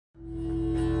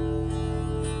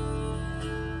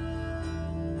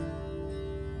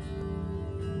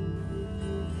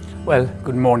Well,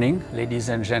 good morning, ladies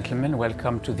and gentlemen.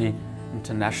 Welcome to the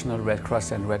International Red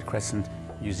Cross and Red Crescent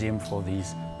Museum for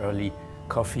this early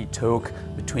coffee talk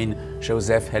between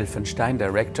Josef Helfenstein,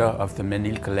 director of the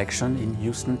Menil collection in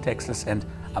Houston, Texas, and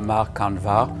Amar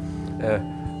Kanwar,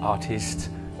 artist,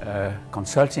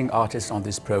 consulting artist on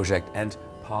this project and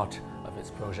part of its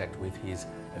project with his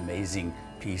amazing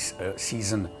piece,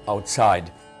 Season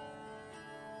Outside.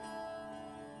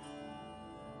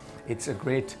 It's a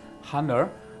great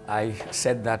honor. I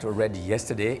said that already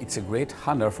yesterday. It's a great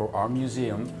honor for our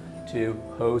museum to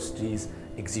host these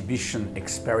exhibition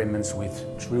experiments with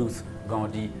truth,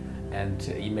 Gandhi, and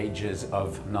images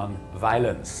of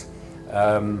non-violence.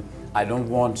 I don't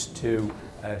want to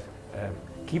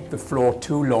keep the floor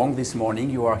too long this morning.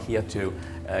 You are here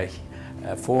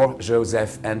for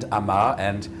Josef and Amar,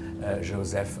 and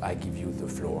Josef, I give you the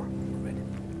floor.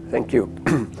 Thank you.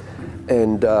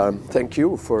 And thank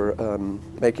you for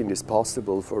making this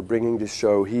possible, for bringing this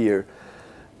show here,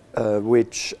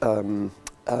 which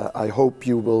I hope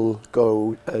you will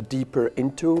go deeper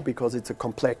into, because it's a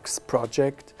complex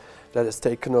project that has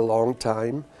taken a long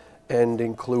time and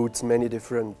includes many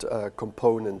different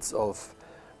components of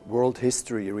world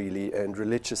history, really, and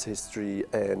religious history,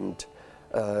 and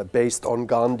based on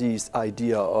Gandhi's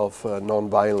idea of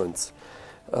non-violence.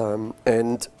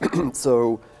 And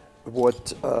so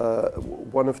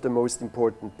one of the most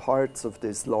important parts of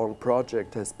this long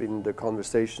project has been the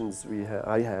conversations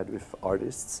I had with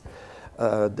artists.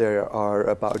 There are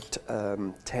about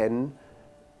 10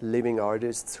 living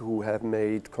artists who have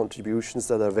made contributions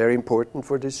that are very important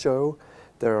for this show.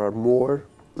 There are more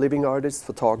living artists,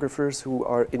 photographers who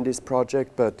are in this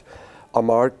project, but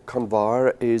Amar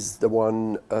Kanwar is the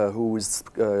one whose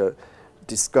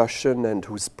discussion and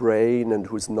whose brain and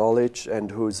whose knowledge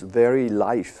and whose very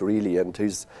life, really, and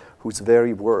whose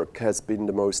very work has been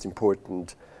the most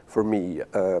important for me.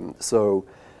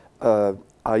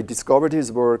 I discovered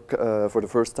his work for the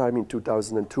first time in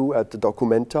 2002 at the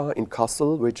Documenta in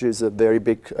Kassel, which is a very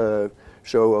big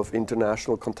show of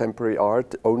international contemporary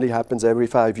art. It only happens every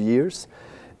 5 years.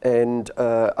 And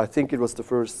I think it was the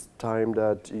first time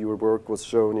that your work was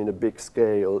shown in a big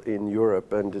scale in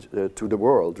Europe and to the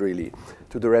world, really,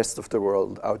 to the rest of the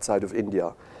world outside of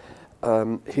India.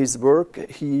 His work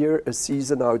here, A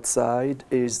Season Outside,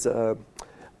 is,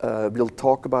 we'll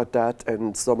talk about that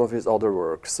and some of his other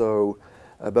work. So,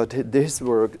 but this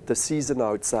work, The Season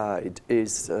Outside,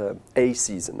 is A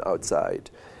Season Outside.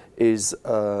 Is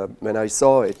when I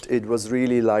saw it, it was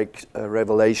really like a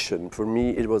revelation. For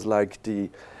me, it was like the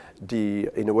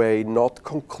in a way, not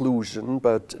conclusion,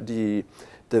 but the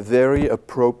very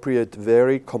appropriate,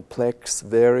 very complex,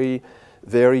 very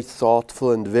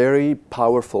thoughtful and very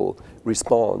powerful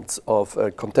response of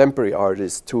a contemporary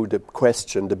artist to the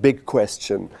question, the big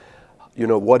question, you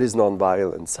know, what is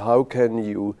nonviolence? How can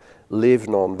you live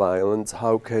nonviolence?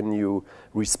 How can you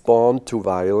respond to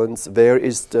violence? Where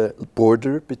is the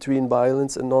border between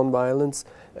violence and nonviolence?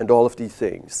 And all of these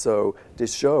things. So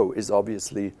this show is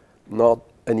obviously not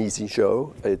an easy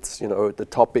show. It's, you know, the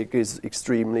topic is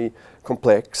extremely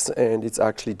complex and it's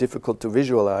actually difficult to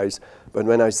visualize. But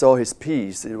when I saw his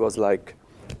piece, it was like,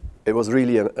 it was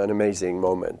really an amazing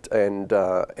moment. And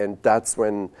that's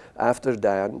when, after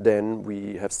that, then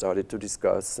we have started to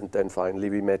discuss, and then finally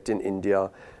we met in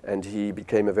India, and he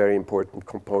became a very important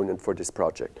component for this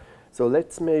project. So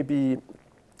let's maybe,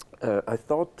 I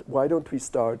thought, why don't we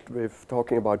start with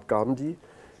talking about Gandhi?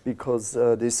 Because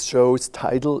this show's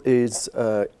title is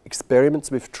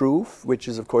Experiments with Truth, which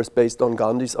is of course based on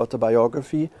Gandhi's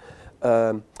autobiography,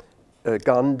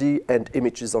 Gandhi and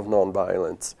Images of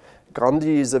Nonviolence.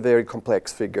 Gandhi is a very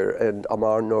complex figure, and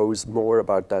Amar knows more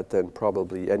about that than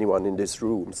probably anyone in this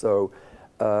room. So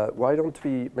why don't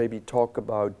we maybe talk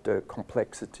about the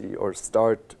complexity, or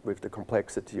start with the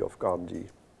complexity of Gandhi?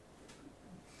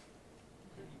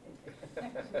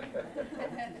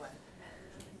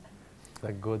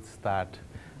 A good start,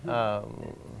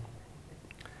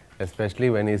 especially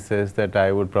when he says that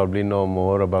I would probably know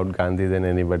more about Gandhi than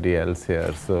anybody else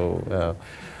here. So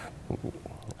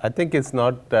I think it's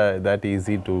not that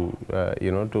easy to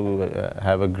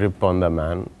have a grip on the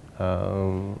man,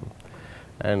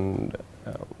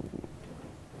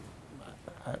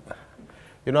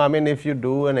 you know, I mean, if you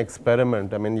do an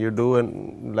experiment, I mean, you do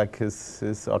like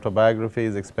his autobiography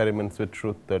is Experiments with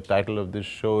Truth. The title of this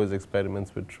show is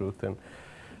Experiments with Truth. And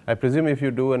I presume if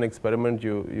you do an experiment,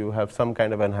 you have some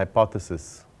kind of an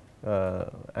hypothesis.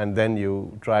 And then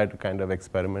you try to kind of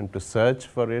experiment to search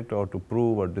for it or to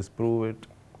prove or disprove it.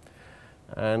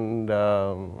 And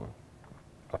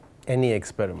any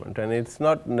experiment. And it's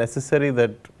not necessary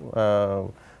that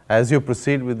as you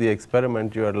proceed with the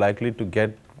experiment, you are likely to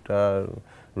get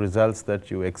results that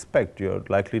you expect. You're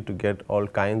likely to get all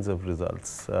kinds of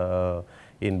results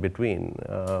in between.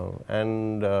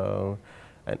 And I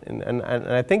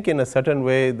think in a certain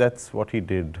way that's what he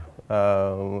did.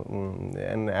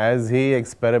 And as he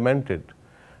experimented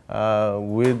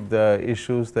with the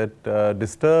issues that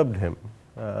disturbed him,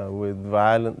 with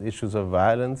issues of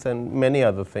violence and many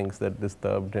other things that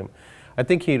disturbed him, I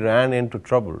think he ran into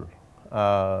trouble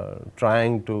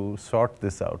trying to sort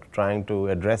this out, trying to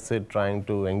address it, trying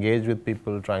to engage with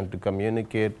people, trying to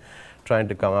communicate, trying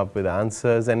to come up with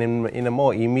answers, and in a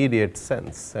more immediate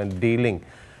sense, and dealing.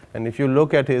 And if you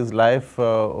look at his life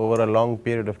over a long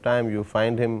period of time, you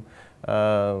find him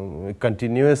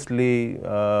continuously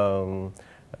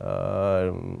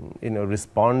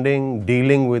responding,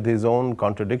 dealing with his own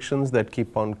contradictions that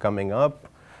keep on coming up.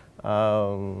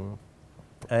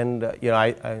 I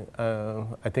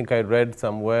think I read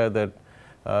somewhere that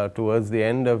towards the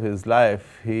end of his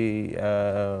life, he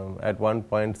at one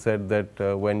point said that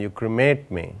when you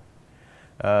cremate me,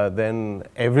 then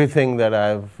everything that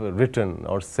I've written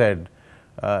or said,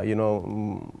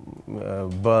 burn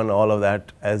all of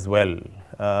that as well,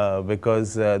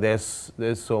 because there's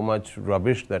so much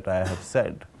rubbish that I have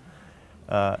said.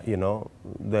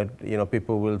 That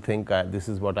people will think this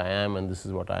is what I am and this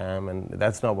is what I am, and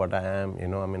that's not what I am.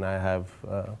 I mean, I have.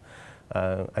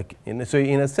 So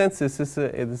in a sense, this is a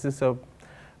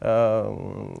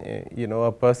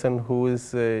person who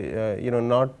is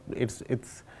not.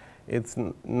 It's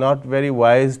not very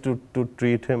wise to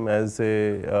treat him as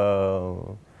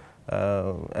a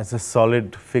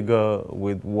solid figure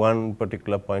with one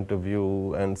particular point of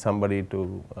view and somebody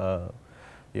to.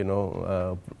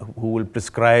 Who will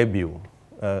prescribe you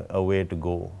a way to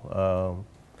go.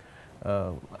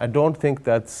 I don't think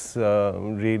that's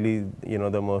really,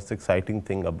 the most exciting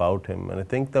thing about him. And I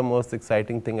think the most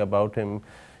exciting thing about him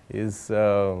is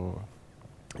the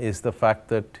fact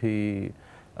that he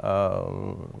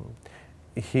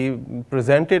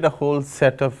presented a whole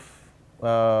set of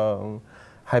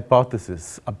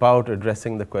hypotheses about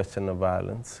addressing the question of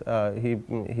violence.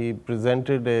 He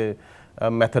presented a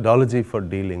methodology for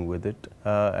dealing with it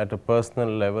at a personal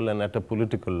level and at a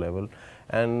political level,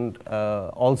 and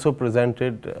also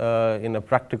presented in a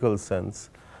practical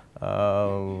sense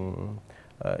a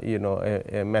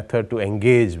method to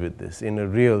engage with this in a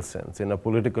real sense, in a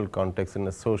political context, in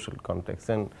a social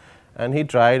context. And he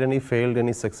tried and he failed and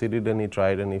he succeeded, and he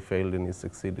tried and he failed and he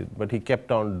succeeded, but he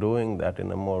kept on doing that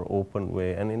in a more open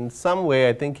way. And in some way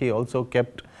I think he also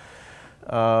kept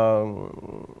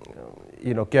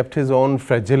kept his own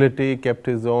fragility, kept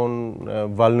his own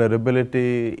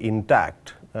vulnerability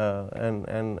intact,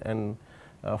 and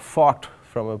fought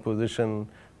from a position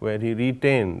where he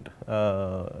retained,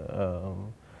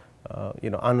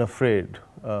 unafraid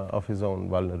of his own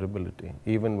vulnerability,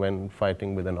 even when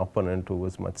fighting with an opponent who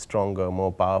was much stronger,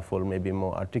 more powerful, maybe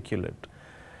more articulate.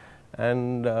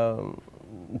 And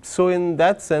so in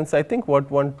that sense, I think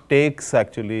what one takes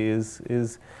actually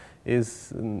is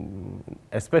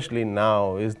especially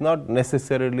now, is not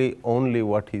necessarily only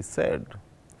what he said,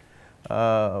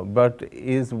 but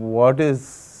is what is,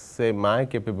 say, my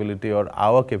capability or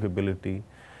our capability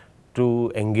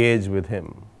to engage with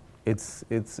him.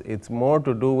 It's more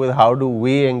to do with how do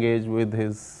we engage with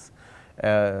his,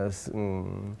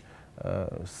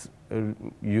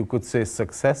 you could say,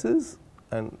 successes.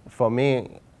 And for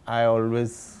me, I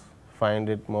always find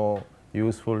it more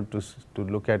useful to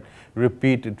look at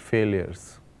repeated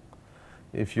failures.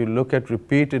 If you look at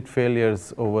repeated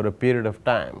failures over a period of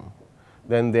time,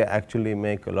 then they actually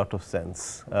make a lot of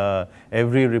sense.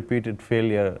 Every repeated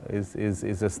failure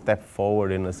is a step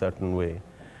forward in a certain way.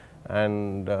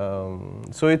 And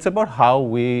so it's about how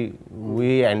we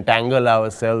entangle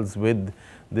ourselves with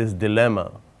this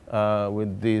dilemma,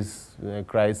 with these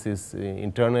crises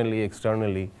internally,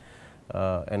 externally,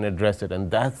 and address it.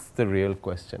 And that's the real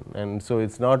question. And so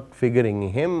it's not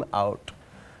figuring him out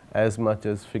as much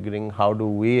as figuring how do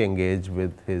we engage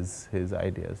with his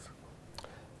ideas.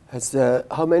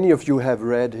 How many of you have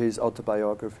read his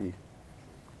autobiography?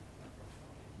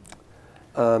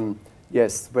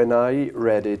 Yes, when I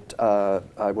read it,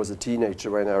 I was a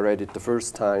teenager when I read it the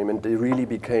first time, and it really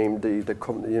became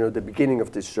the beginning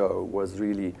of this show was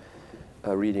really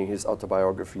reading his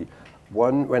autobiography.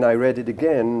 When I read it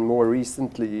again more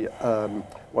recently,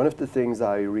 one of the things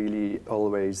I really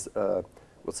always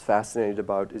was fascinated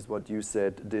about is what you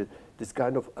said, this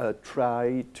kind of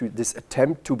this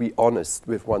attempt to be honest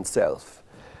with oneself.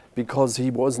 Because he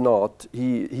was not,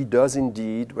 he does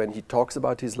indeed, when he talks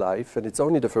about his life, and it's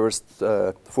only the first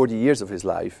 40 years of his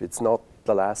life, it's not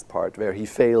the last part where he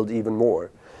failed even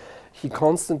more. He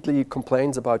constantly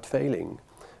complains about failing.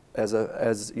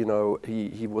 as you know,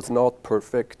 he was not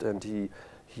perfect, and he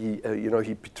you know,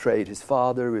 he betrayed his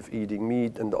father with eating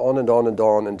meat, and on and on and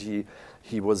on, and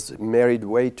he was married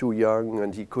way too young,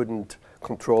 and he couldn't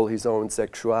control his own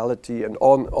sexuality, and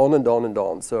on and on and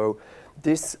on. So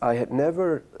this, I had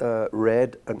never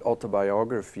read an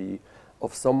autobiography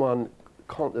of someone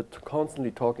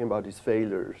constantly talking about his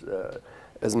failures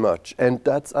as much, and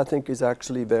that's, I think, is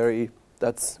actually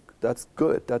that's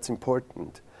good, that's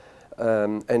important.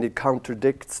 And it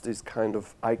contradicts this kind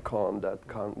of icon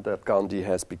that Gandhi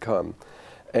has become.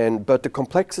 But the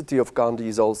complexity of Gandhi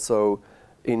is also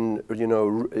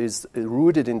is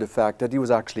rooted in the fact that he was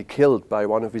actually killed by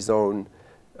one of his own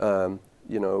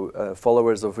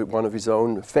followers of one of his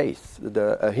own faith,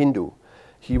 a Hindu.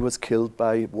 He was killed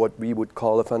by what we would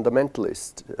call a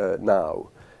fundamentalist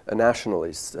now, a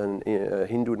nationalist, a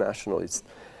Hindu nationalist.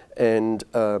 And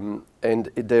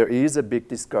there is a big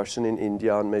discussion in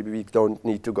India, and maybe we don't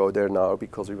need to go there now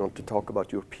because we want to talk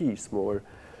about your piece more,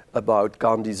 about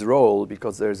Gandhi's role,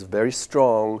 because there's a very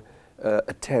strong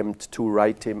attempt to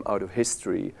write him out of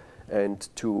history and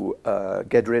to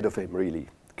get rid of him, really,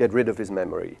 get rid of his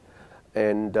memory.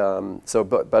 And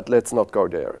but let's not go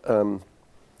there,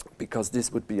 because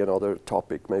this would be another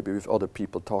topic, maybe with other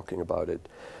people talking about it.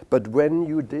 But when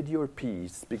you did your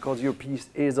piece, because your piece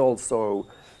is also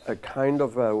a kind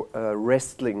of a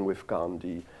wrestling with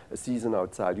Gandhi, A Season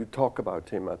Outside. You talk about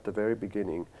him at the very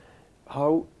beginning.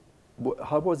 How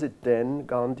was it then,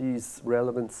 Gandhi's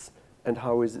relevance, and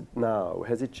how is it now?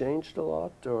 Has it changed a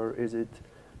lot, or is it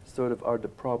sort of, are the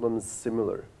problems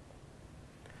similar?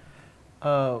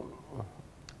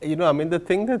 You know, I mean, the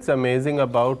thing that's amazing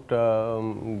about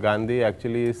Gandhi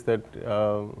actually is that,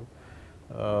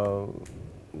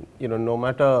 you know, no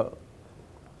matter,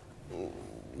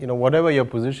 you know, whatever your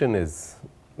position is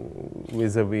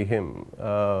vis-a-vis him,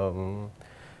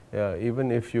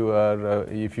 even if you are,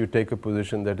 if you take a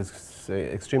position that is,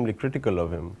 say, extremely critical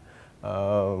of him,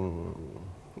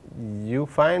 you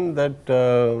find that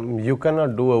you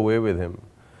cannot do away with him.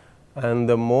 And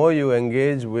the more you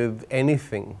engage with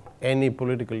anything, any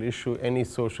political issue, any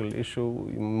social issue,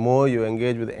 more you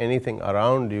engage with anything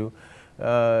around you,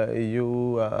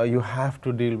 you have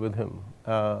to deal with him.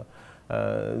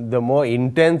 The more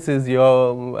intense is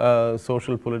your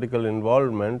social political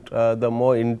involvement, the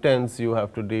more intensely you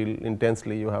have to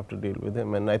deal with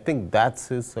him, and I think that's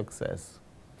his success.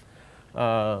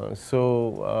 Was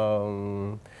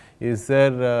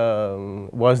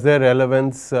there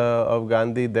relevance of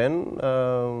Gandhi then?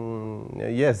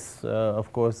 Yes,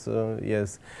 of course,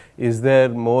 yes. Is there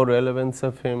more relevance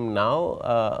of him now?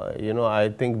 You know, I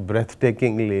think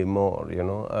breathtakingly more, you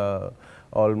know,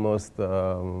 almost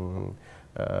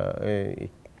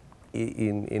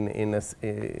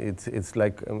it's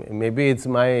like maybe it's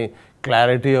my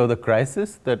clarity of the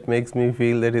crisis that makes me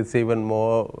feel that it's even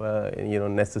more you know,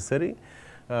 necessary.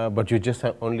 But you just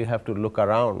only have to look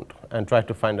around and try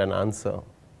to find an answer.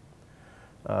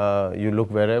 You look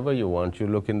wherever you want. You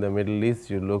look in the Middle East,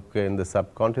 you look in the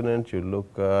subcontinent, you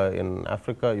look in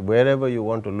Africa, wherever you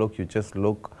want to look, you just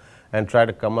look and try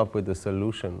to come up with a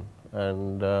solution.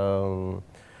 And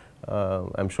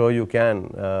I'm sure you can,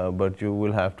 but you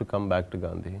will have to come back to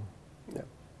Gandhi. Yeah.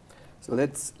 So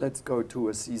let's go to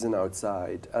A Season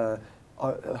Outside.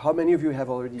 How many of you have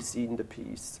already seen the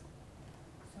piece?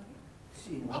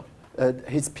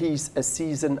 His piece, A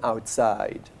Season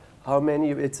Outside. How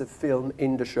many of it's a film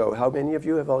in the show? How many of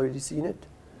you have already seen it?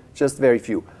 Just very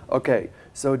few. Okay,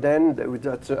 so then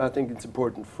I think it's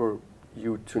important for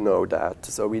you to know that.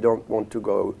 So we don't want to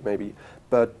go maybe,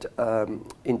 but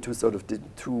into sort of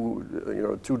too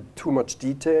much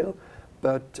detail.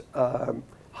 But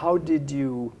how did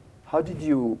you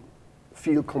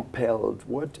feel compelled?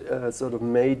 What sort of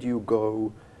made you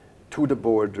go to the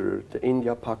border, the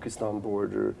India-Pakistan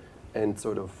border, and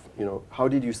sort of, you know, how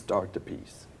did you start the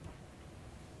piece?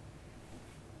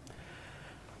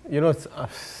 You know,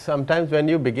 sometimes when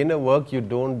you begin a work, you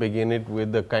don't begin it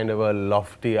with a kind of a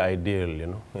lofty ideal, you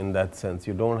know, in that sense.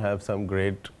 You don't have some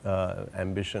great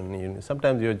ambition. You know,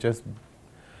 sometimes you're just,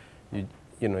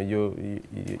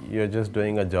 you're just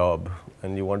doing a job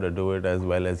and you want to do it as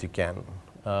well as you can.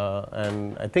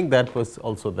 And I think that was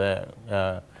also there.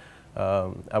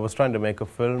 I was trying to make a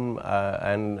film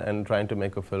and trying to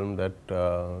make a film that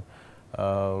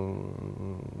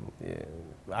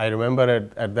I remember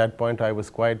at that point I was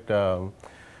quite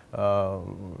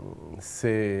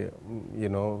say, you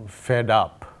know, fed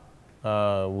up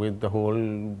with the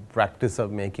whole practice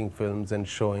of making films and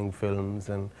showing films,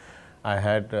 and I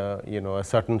had you know, a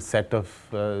certain set of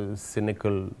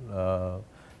cynical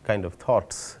kind of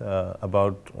thoughts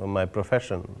about my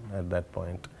profession at that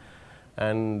point.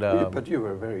 And But you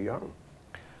were very young.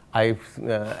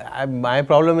 my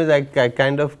problem is I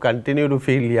kind of continue to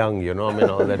feel young, you know, I mean,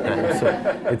 all the time. So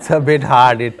it's a bit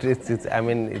hard. I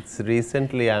mean, it's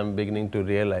recently I'm beginning to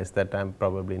realize that I'm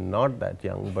probably not that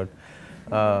young, but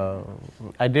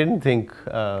I didn't think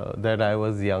that I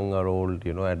was young or old,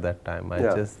 you know, at that time.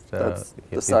 That's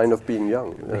the sign of being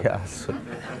young. Yeah. So,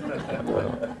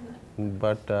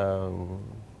 but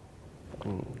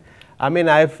I mean,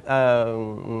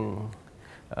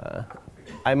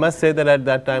 I must say that at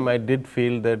that time I did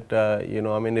feel that, you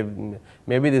know, I mean,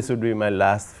 maybe this would be my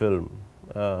last film,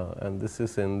 and this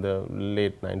is in the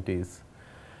late 90s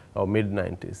or mid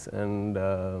 90s. And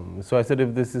so I said,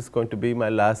 if this is going to be my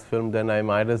last film, then I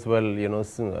might as well, you know,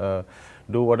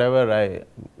 do whatever I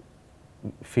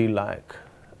feel like,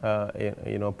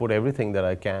 you know, put everything that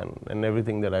I can and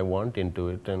everything that I want into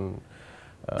it. And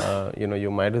you know,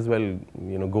 you might as well,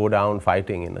 you know, go down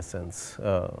fighting in a sense.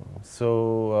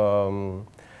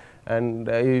 And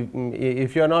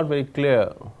if you are not very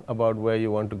clear about where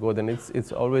you want to go, then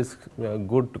it's always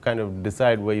good to kind of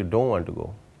decide where you don't want to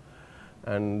go.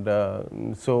 And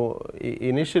so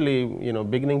initially, you know,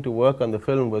 beginning to work on the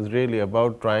film was really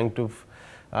about trying to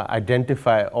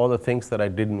identify all the things that I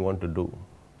didn't want to do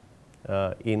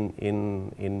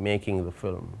in making the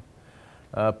film.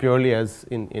 Purely as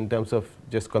in terms of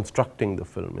just constructing the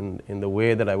film, in the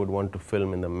way that I would want to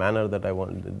film, in the manner that I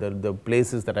want, the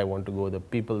places that I want to go, the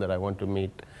people that I want to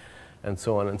meet, and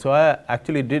so on. And so I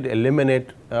actually did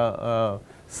eliminate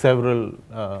several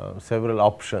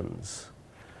options.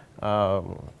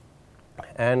 And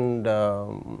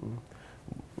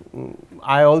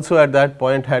I also at that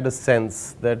point had a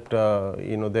sense that,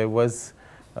 you know, there was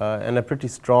and a pretty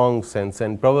strong sense,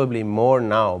 and probably more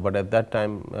now, but at that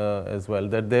time as well,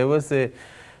 that there was that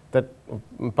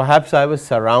perhaps I was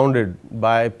surrounded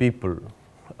by people,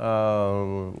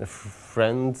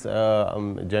 friends,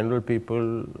 general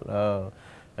people,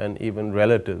 and even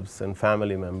relatives and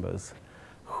family members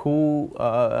who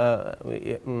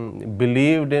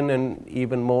believed in, and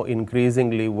even more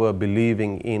increasingly were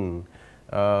believing in,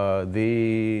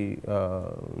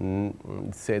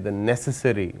 say the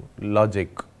necessary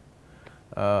logic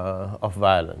of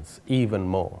violence even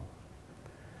more.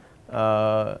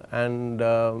 And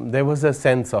there was a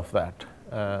sense of that,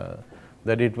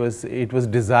 that it was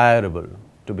desirable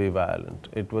to be violent,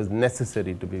 it was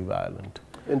necessary to be violent.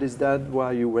 And is that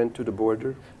why you went to the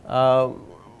border?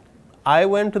 I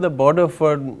went to the border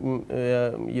for,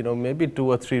 you know, maybe 2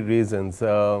 or 3 reasons.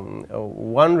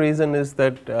 One reason is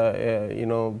that, you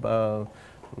know,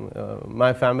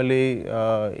 my family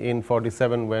in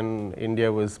 47, when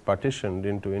India was partitioned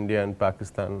into India and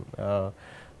Pakistan, a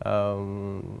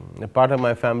part of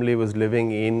my family was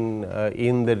living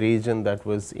in the region that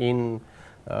was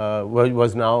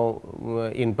was now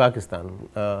in Pakistan,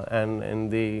 and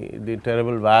the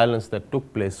terrible violence that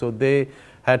took place. So they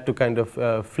had to kind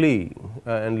of flee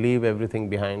and leave everything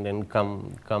behind and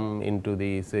come into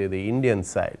the, say, the Indian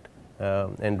side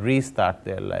and restart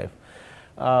their life.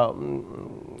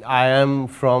 I am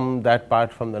from that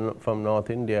part, from North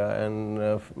India, and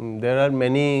there are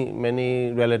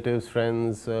many relatives,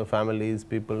 friends, families,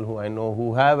 people who I know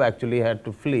who have actually had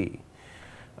to flee,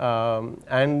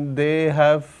 and they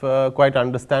have quite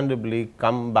understandably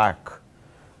come back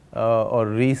or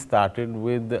restarted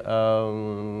with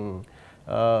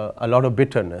a lot of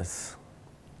bitterness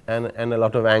and a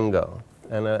lot of anger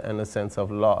and a sense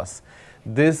of loss.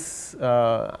 This,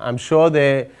 I'm sure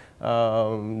they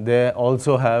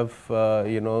also have,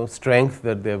 you know, strength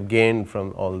that they have gained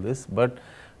from all this, but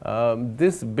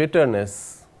this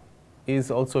bitterness is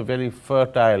also very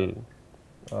fertile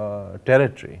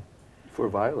territory. For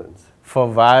violence.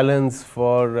 For violence,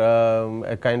 for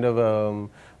a kind of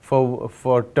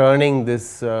for turning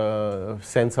this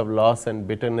sense of loss and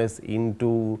bitterness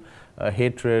into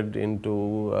hatred,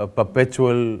 into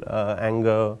perpetual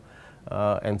anger,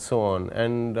 and so on.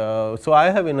 And so I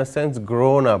have, in a sense,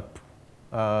 grown up,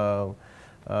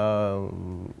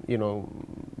 you know,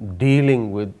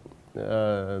 dealing with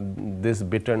this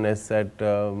bitterness at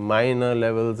minor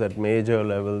levels, at major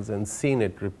levels, and seen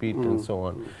it repeat and so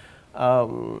on.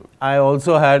 I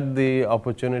also had the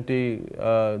opportunity,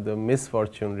 the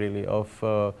misfortune really,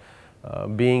 of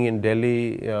being in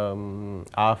Delhi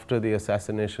after the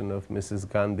assassination of Mrs.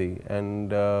 Gandhi.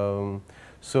 And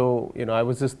so, you know, I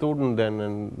was a student then,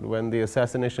 and when the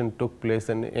assassination took place,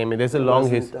 and I mean, there's a long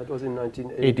history. That was in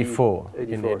 1984.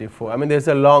 In 84. I mean, there's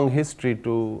a long history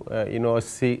to, you know, a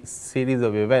series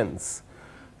of events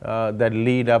that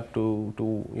lead up to,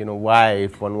 you know, why,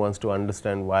 if one wants to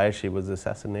understand why she was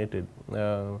assassinated.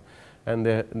 and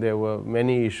there were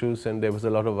many issues, and there was a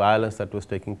lot of violence that was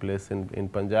taking place in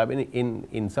Punjab,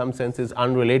 in some senses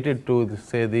unrelated to,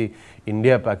 say, the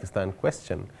India-Pakistan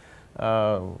question,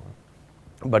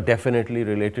 but definitely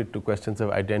related to questions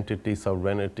of identity,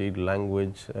 sovereignty,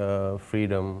 language,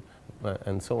 freedom,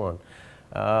 and so on.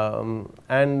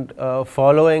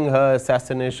 Following her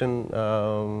assassination,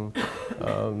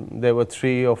 there were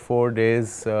 3 or 4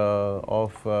 days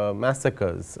of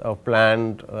massacres, of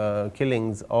planned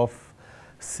killings of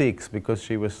Sikhs, because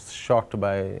she was shot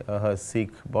by her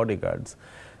Sikh bodyguards.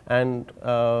 And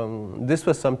this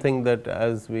was something that,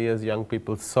 as we as young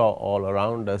people saw all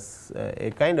around us,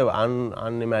 a kind of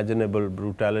unimaginable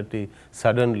brutality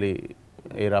suddenly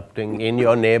erupting in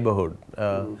your neighborhood.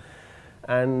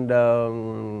 And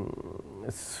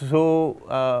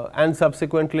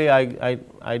subsequently, I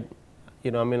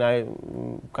did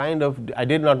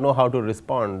not know how to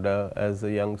respond as a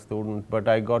young student, but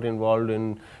I got involved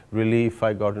in relief.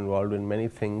 I got involved in many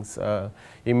things.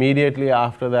 Immediately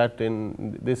after that,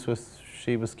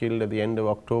 she was killed at the end of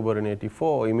October in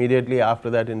 '84. Immediately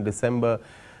after that, in December,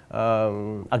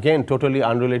 again totally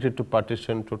unrelated to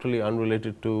partition, totally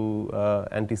unrelated to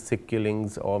anti-Sikh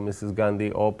killings or Mrs.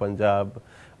 Gandhi or Punjab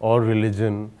or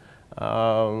religion,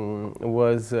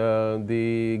 was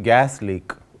the gas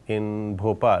leak in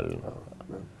Bhopal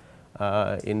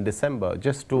in December,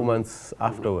 just 2 months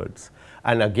afterwards.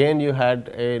 And again you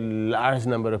had a large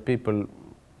number of people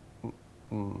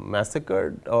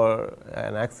massacred, or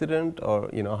an accident, or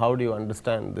how do you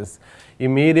understand this?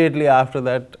 Immediately after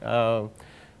that, I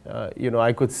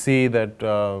could see that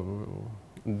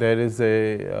there is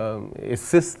a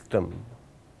system,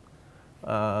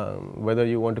 whether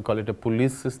you want to call it a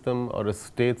police system or a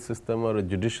state system or a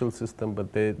judicial system,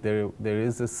 but there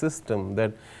is a system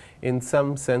that in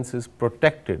some sense is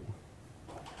protected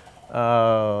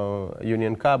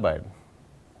Union Carbide,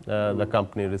 the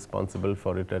company responsible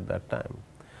for it at that time.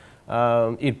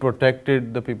 It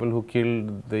protected the people who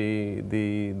killed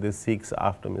the Sikhs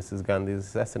after Mrs. Gandhi's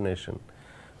assassination.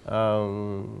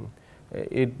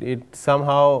 It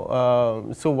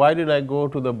somehow, so why did I go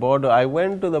to the border? I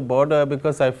went to the border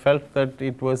because I felt that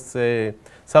it was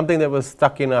something that was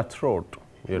stuck in our throat,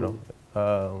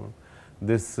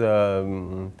 this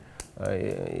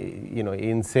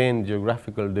insane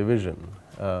geographical division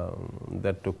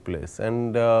that took place.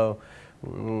 And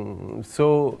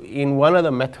so in one of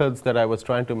the methods that I was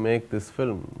trying to make this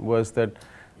film was that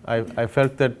I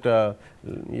felt that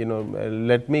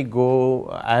let me go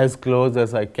as close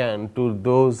as I can to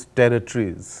those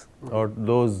territories or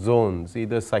those zones,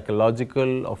 either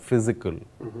psychological or physical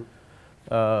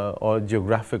or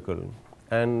geographical,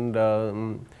 and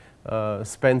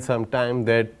spend some time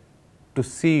there to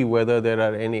see whether there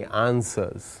are any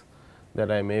answers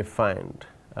that I may find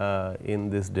in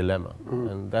this dilemma.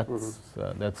 And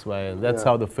that's why, and that's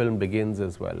how the film begins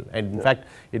as well. And in fact,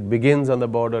 it begins on the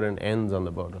border and ends on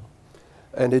the border.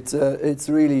 And it's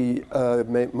really,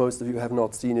 most of you have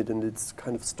not seen it, and it's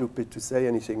kind of stupid to say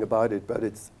anything about it, but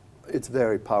it's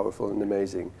very powerful and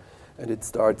amazing. And it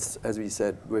starts, as we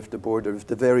said, with the border, with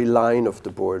the very line of the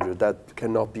border that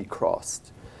cannot be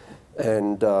crossed.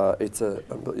 And it's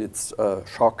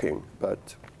shocking,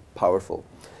 but powerful.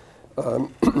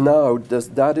 Now,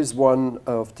 that is one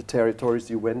of the territories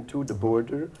you went to, the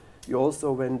border. You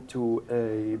also went to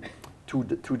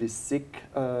the Sikh,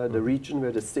 the region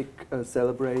where the Sikh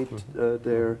celebrate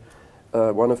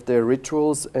one of their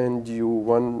rituals, and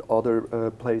one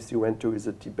other place you went to is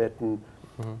a Tibetan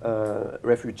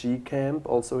refugee camp,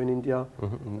 also in India.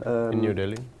 In New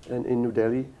Delhi. And in New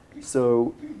Delhi.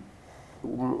 So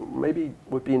maybe it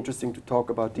would be interesting to talk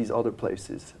about these other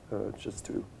places, just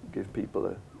to give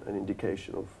people an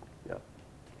indication of,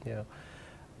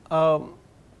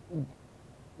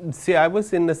 see, I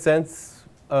was in a sense,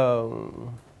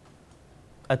 I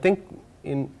think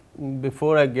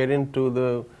before I get into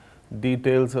the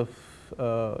details of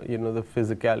the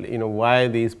physicality, why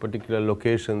these particular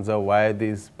locations or why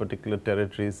these particular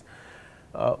territories,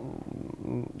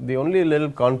 the only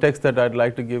little context that I'd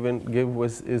like to give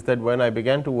is that when I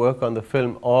began to work on the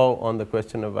film or on the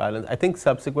question of violence, I think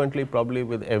subsequently probably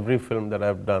with every film that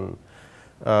I've done,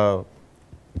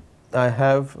 I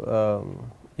have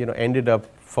ended up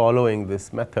following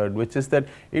this method, which is that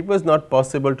it was not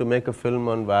possible to make a film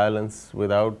on violence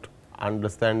without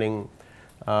understanding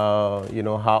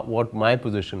what my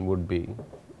position would be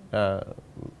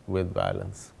with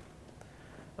violence.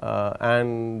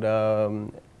 And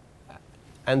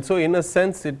so in a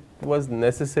sense it was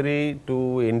necessary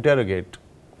to interrogate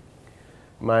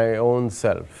my own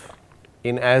self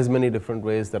in as many different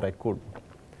ways that I could.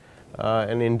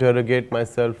 and interrogate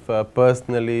myself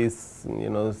personally,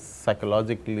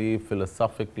 psychologically,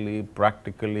 philosophically,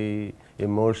 practically,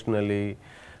 emotionally,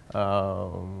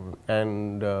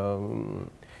 and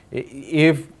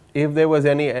if there was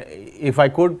any, if I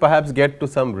could perhaps get to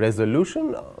some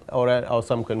resolution or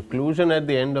some conclusion at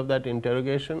the end of that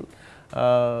interrogation,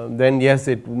 then yes,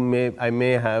 I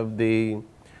may have the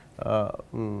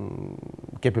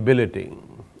capability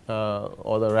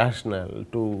or the rationale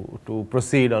to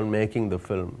proceed on making the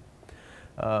film.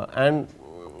 And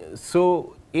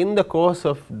so in the course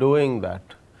of doing that,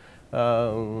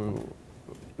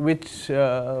 which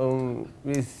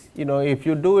is, if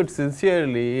you do it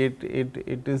sincerely,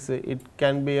 it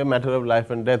can be a matter of life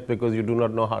and death, because you do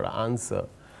not know how to answer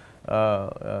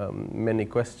many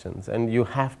questions, and you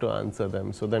have to answer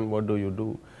them. So then what do you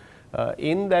do?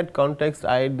 In that context,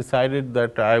 I decided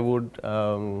that I would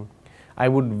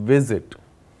visit,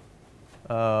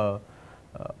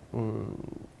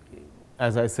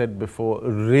 as I said before,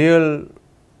 real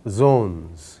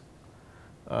zones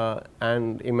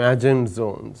and imagined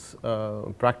zones,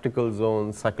 practical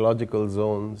zones, psychological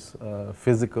zones,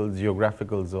 physical,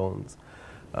 geographical zones,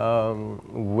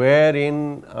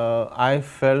 wherein I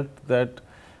felt that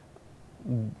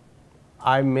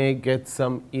I may get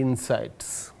some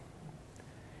insights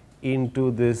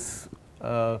into this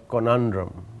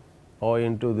conundrum or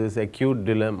into this acute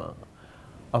dilemma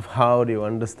of how do you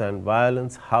understand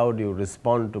violence, how do you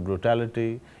respond to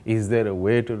brutality, is there a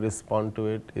way to respond to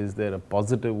it, is there a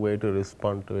positive way to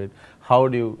respond to it, how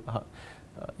do you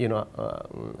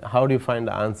find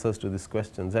the answers to these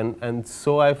questions. And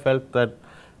so I felt that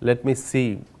let me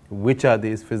see which are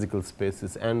these physical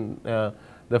spaces, and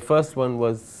the first one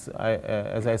was,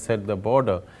 as I said, the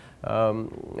border.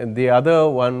 The other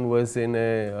one was in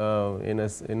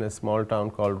a small town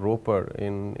called Ropar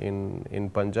in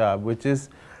Punjab, which is,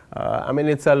 I mean,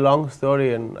 it's a long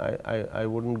story, and I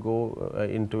wouldn't go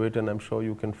into it, and I'm sure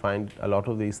you can find a lot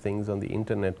of these things on the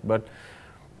internet. But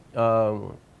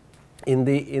in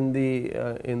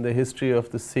the history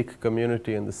of the Sikh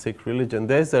community and the Sikh religion,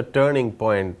 there's a turning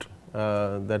point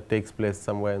that takes place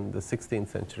somewhere in the 16th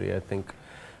century, I think.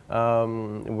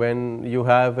 When you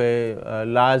have a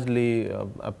largely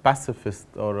a pacifist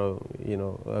or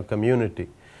a community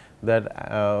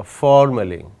that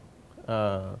formally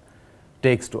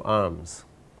takes to arms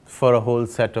for a whole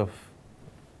set of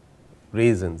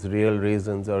reasons, real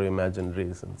reasons or imagined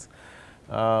reasons,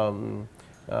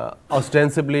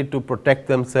 ostensibly to protect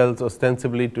themselves,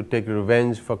 ostensibly to take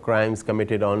revenge for crimes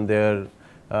committed on their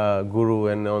guru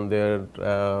and on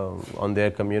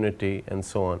their community and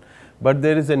so on. But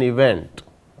there is an event,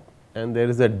 and there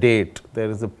is a date, there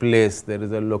is a place, there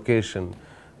is a location,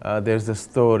 there is a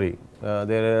story,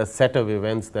 there are a set of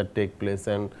events that take place,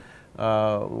 and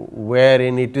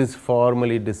wherein it is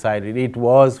formally decided, it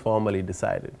was formally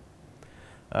decided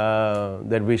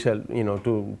that we shall,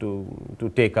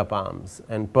 to take up arms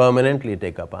and permanently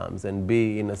take up arms and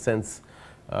be, in a sense,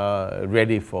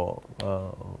 ready for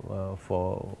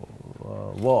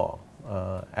war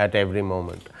at every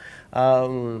moment.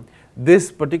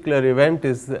 This particular event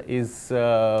is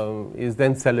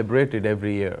then celebrated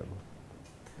every year,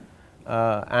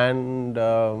 and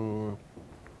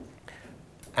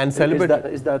celebrated.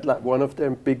 Is that like one of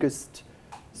their biggest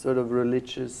sort of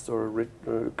religious or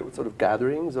sort of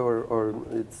gatherings, or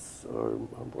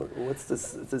what's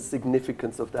the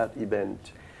significance of that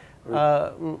event?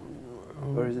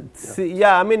 Or is it,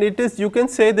 yeah, I mean, it is. You can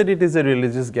say that it is a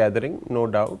religious gathering, no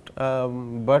doubt.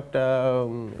 But I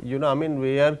mean,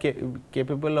 we are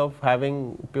capable of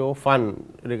having pure fun,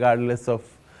 regardless of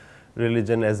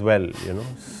religion as well.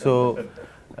 So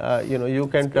you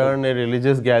can turn a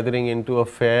religious gathering into a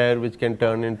fair, which can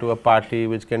turn into a party,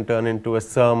 which can turn into a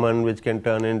sermon, which can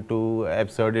turn into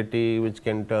absurdity, which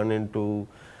can turn into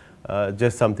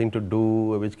just something to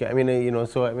do, which can, I mean,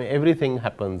 so I mean, everything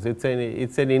happens. It's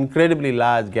an incredibly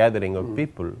large gathering of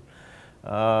people,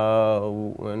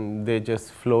 and they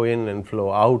just flow in and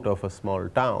flow out of a small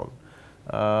town,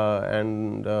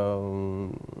 and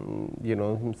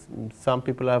some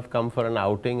people have come for an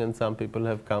outing, and some people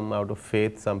have come out of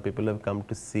faith, some people have come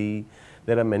to see.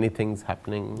 There are many things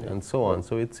happening, and so on.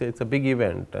 So it's a big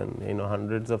event, and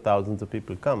hundreds of thousands of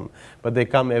people come. But they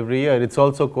come every year. It's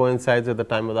also coincides at the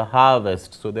time of the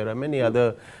harvest. So there are many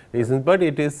other reasons. But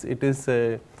it is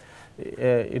you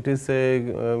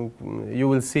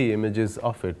will see images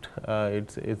of it.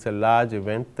 It's a large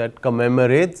event that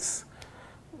commemorates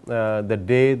the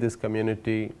day this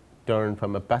community turned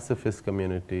from a pacifist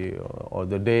community, or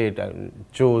the day it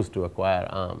chose to acquire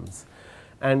arms,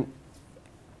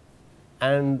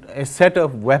 and a set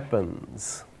of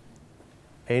weapons,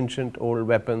 ancient old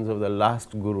weapons of the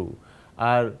last guru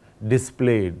are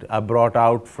displayed, are brought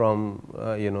out from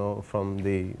from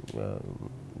the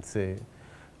say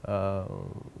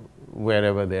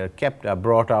wherever they are kept, are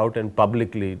brought out and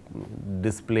publicly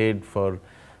displayed for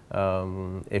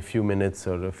a few minutes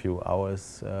or a few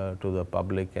hours to the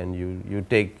public, and you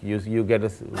get you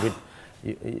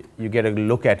get a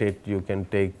look at it. You can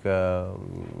take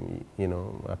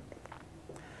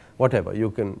whatever,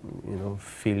 you can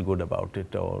feel good about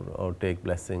it, or take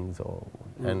blessings, or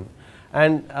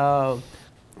and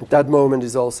that moment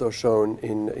is also shown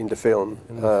in the film,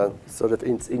 sort of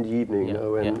it's in the evening,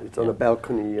 when it's on a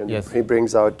balcony, and he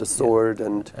brings out the sword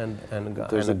and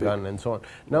a gun and so on.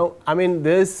 Now, I mean,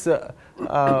 there's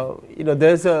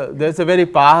there's a very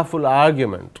powerful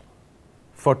argument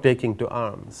for taking to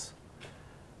arms,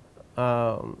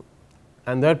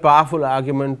 and that powerful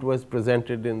argument was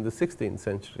presented in the 16th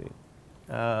century.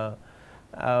 There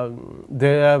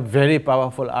are very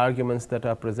powerful arguments that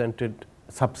are presented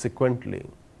subsequently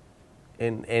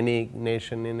in any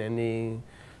nation, in any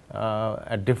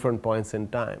at different points in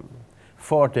time,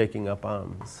 for taking up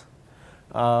arms.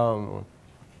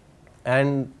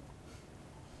 And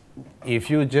if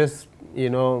you just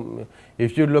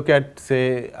if you look at,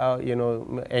 say,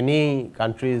 any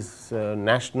country's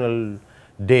national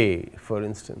day, for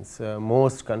instance,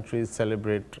 most countries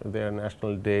celebrate their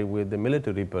national day with the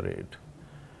military parade.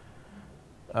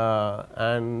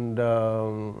 And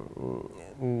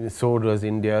so does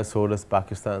India, so does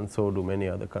Pakistan, so do many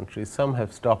other countries. Some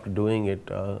have stopped doing it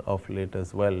of late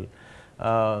as well.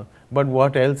 But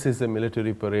what else is a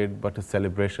military parade but a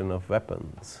celebration of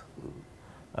weapons?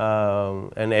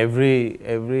 And every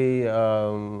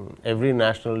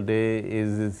national day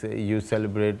is you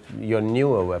celebrate your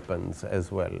newer weapons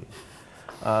as well.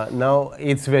 Now,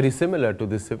 it's very similar to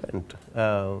this event.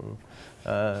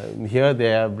 Here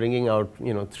they are bringing out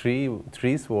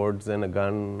three swords and a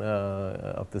gun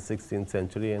of the 16th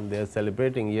century, and they are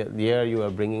celebrating. Here you are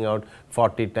bringing out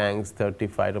 40 tanks, 30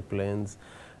 fighter planes,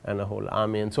 and a whole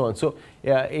army, and so on. So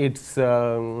yeah, it's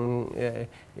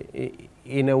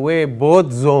in a way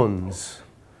both zones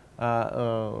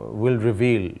will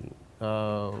reveal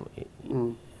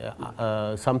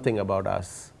something about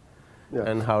us,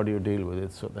 and how do you deal with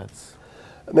it. So that's.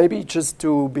 Maybe just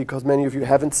because many of you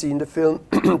haven't seen the film,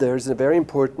 there's a very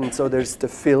important, so there's the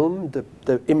film, the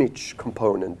image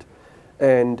component,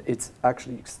 and it's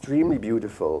actually extremely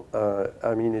beautiful.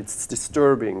 I mean, it's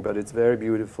disturbing, but it's very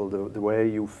beautiful, the way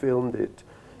you filmed it,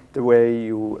 the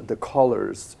way the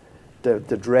colors, the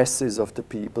dresses of the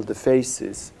people, the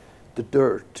faces, the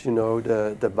dirt,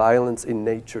 the violence in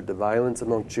nature, the violence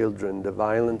among children, the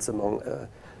violence among,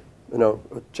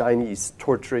 Chinese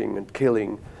torturing and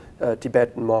killing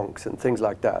Tibetan monks and things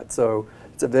like that. So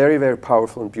it's a very, very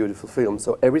powerful and beautiful film.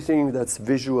 So everything that's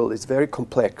visual is very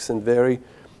complex and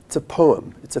it's a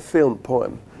poem. It's a film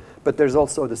poem. But there's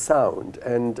also the sound,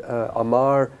 and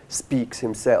Amar speaks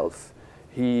himself.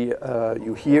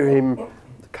 You hear him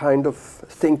kind of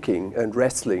thinking and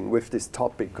wrestling with this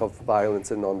topic of violence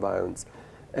and nonviolence.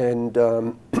 And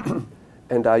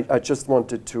and I just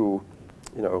wanted to,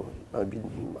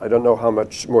 I don't know how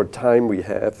much more time we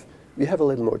have. We have a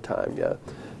little more time,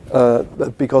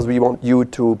 because we want you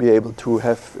to be able to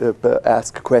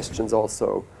ask questions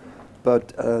also.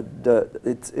 But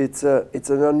it's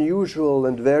an unusual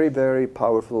and very, very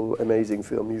powerful, amazing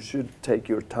film. You should take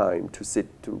your time to sit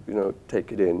to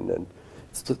take it in, and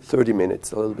it's 30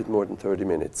 minutes, a little bit more than 30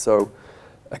 minutes. So,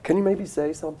 can you maybe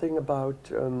say something about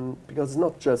because it's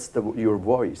not just your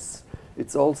voice,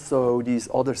 it's also these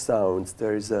other sounds.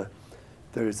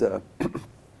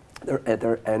 There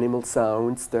are animal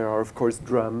sounds, there are of course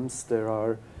drums, there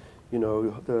are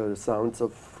the sounds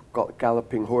of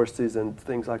galloping horses and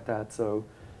things like that. So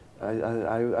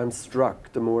I'm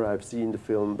struck the more I've seen the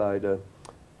film by the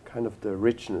kind of the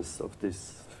richness of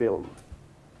this film.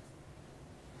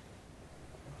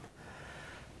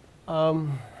 Or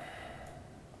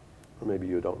maybe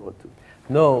you don't want to.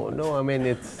 No, I mean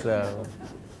it's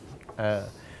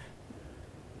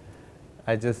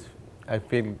I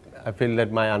feel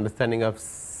that my understanding of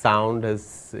sound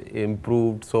has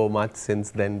improved so much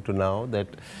since then to now that,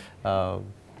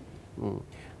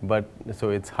 but so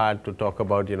it's hard to talk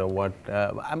about what.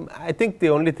 I think the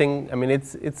only thing, I mean,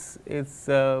 it's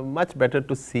much better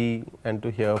to see and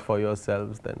to hear for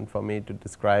yourselves than for me to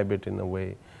describe it in a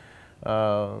way.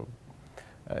 I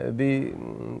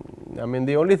mean,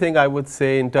 the only thing I would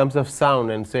say in terms of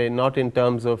sound, and say not in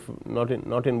terms of not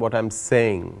in what I'm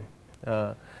saying.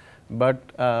 But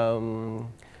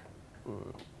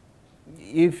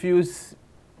if you,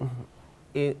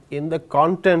 in the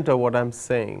content of what I'm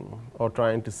saying or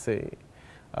trying to say,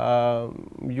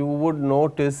 you would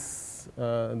notice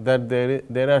that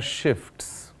there are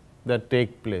shifts that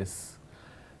take place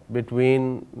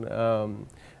between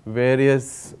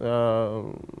various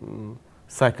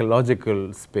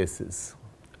psychological spaces,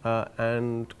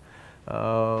 and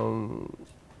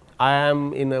I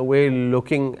am in a way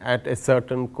looking at a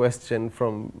certain question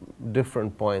from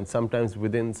different points, sometimes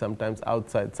within, sometimes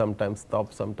outside, sometimes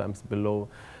top, sometimes below,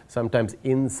 sometimes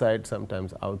inside,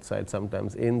 sometimes outside,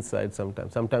 sometimes inside,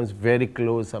 sometimes very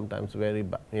close, sometimes very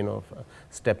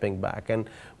stepping back. And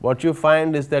what you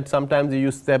find is that sometimes you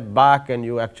step back and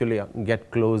you actually get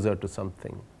closer to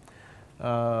something.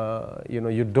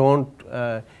 You don't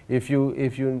if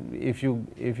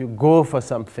you go for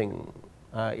something,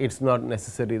 it's not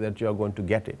necessary that you are going to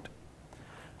get it.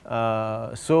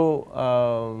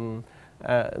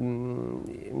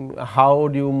 How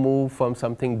do you move from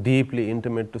something deeply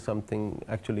intimate to something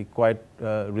actually quite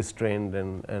restrained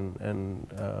and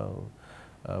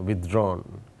withdrawn,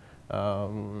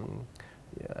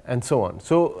 and so on.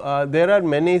 So there are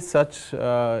many such,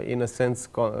 in a sense,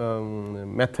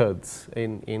 methods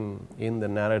in the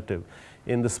narrative,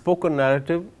 in the spoken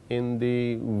narrative, in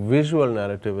the visual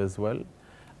narrative as well,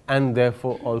 and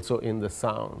therefore also in the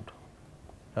sound.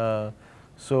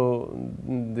 So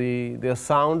the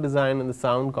sound design and the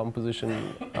sound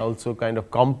composition also kind of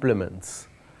complements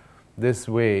this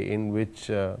way in which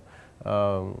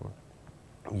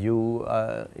you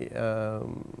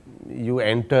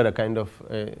enter a kind of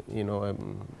a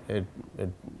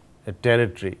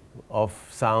territory of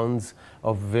sounds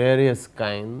of various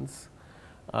kinds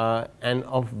and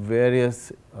of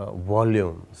various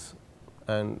volumes,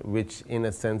 and which in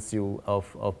a sense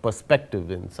of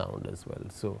perspective in sound as well.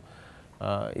 So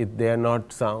they are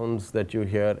not sounds that you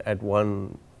hear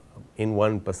in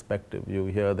one perspective, you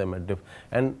hear them at different.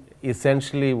 And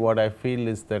essentially what I feel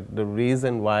is that the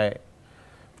reason why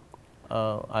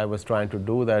I was trying to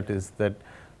do that is that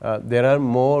there are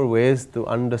more ways to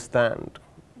understand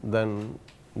than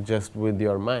just with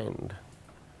your mind.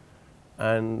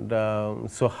 And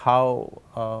so how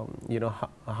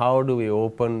how do we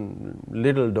open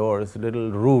little doors,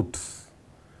 little routes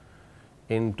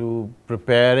into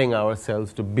preparing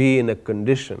ourselves to be in a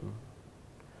condition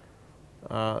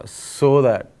so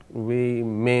that we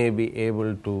may be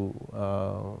able to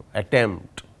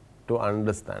attempt to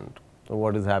understand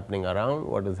what is happening around,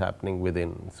 what is happening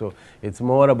within. So it's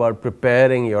more about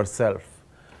preparing yourself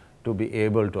to be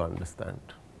able to understand.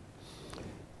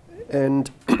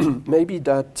 And maybe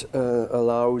that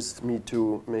allows me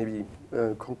to maybe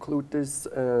conclude this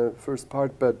first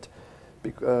part, but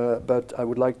I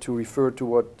would like to refer to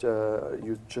what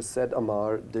you just said,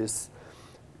 Amar. This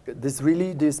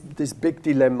big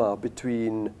dilemma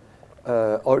between,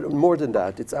 or more than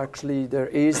that, it's actually there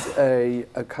is a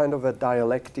kind of a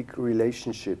dialectic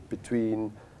relationship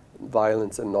between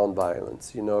violence and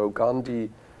non-violence. You know,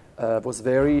 Gandhi was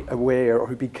very aware, or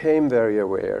he became very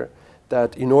aware,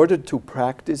 that in order to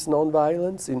practice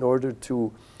nonviolence, in order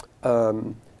to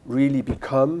really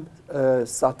become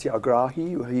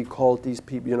satyagrahi, he called these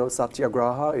people, you know,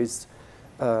 satyagraha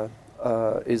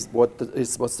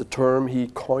what's the term he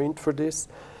coined for this.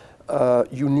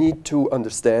 You need to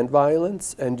understand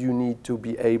violence, and you need to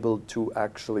be able to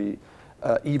actually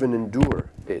even endure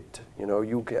it. You know,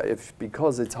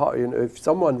 because it's hard. You know, if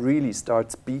someone really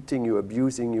starts beating you,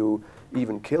 abusing you,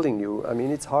 even killing you, I mean,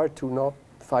 it's hard to not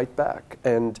fight back.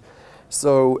 And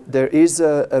so there is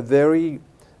a very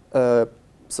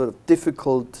sort of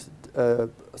difficult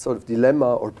sort of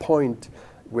dilemma or point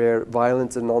where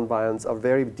violence and non-violence are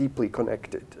very deeply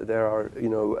connected. There are, you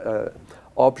know,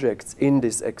 objects in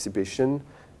this exhibition,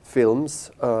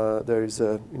 films. There is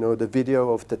the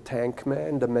video of the tank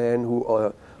man, the man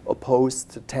who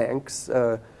opposed the tanks,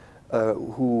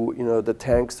 who, you know, the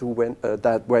tanks who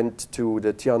that went to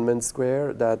the Tiananmen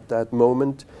Square. That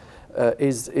moment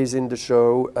is in the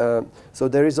show. So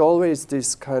there is always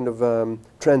this kind of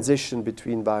transition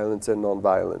between violence and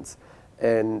non-violence.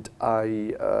 And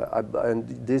and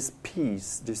this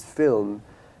piece, this film,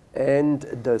 and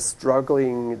the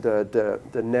struggling, the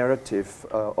narrative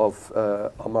of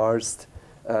Amar's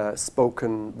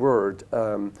spoken word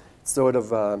sort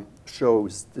of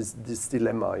shows this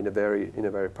dilemma in a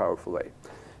very powerful way.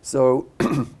 So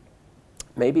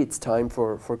maybe it's time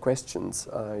for questions.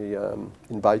 I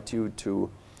invite you to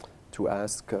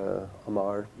ask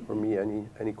Amar or me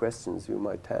any questions you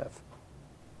might have.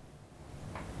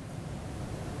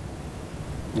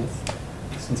 Yes.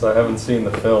 Since I haven't seen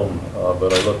the film,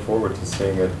 but I look forward to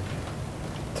seeing it,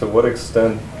 to what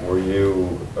extent were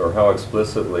you, or how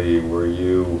explicitly were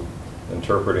you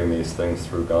interpreting these things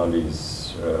through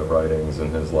Gandhi's writings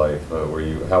and his life?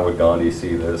 How would Gandhi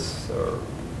see this, or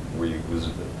was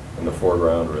it in the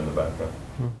foreground or in the background?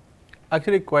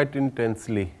 Actually, quite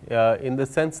intensely, in the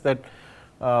sense that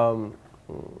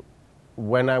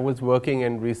when I was working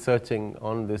and researching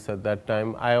on this at that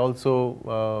time, I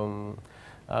also,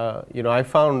 I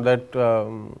found that,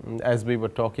 as we were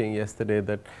talking yesterday,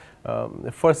 that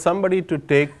for somebody to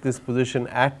take this position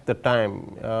at the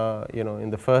time, in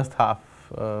the first half,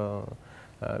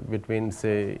 between,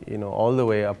 say, all the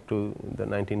way up to the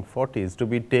 1940s, to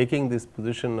be taking this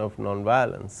position of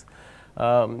nonviolence,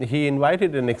 he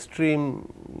invited an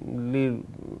extremely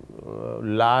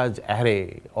large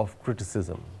array of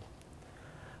criticism.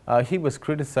 He was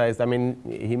criticized, I mean,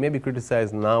 he may be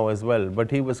criticized now as well,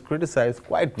 but he was criticized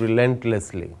quite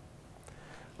relentlessly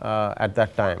at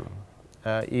that time,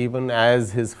 even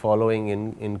as his following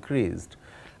increased.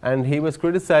 And he was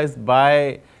criticized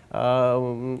by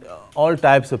all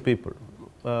types of people,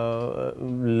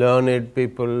 learned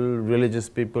people, religious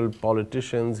people,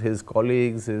 politicians, his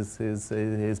colleagues,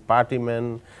 his party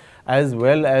men, as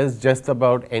well as just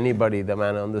about anybody, the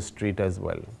man on the street as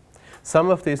well.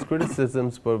 Some of these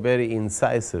criticisms were very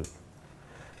incisive.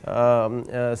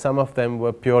 Some of them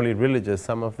were purely religious,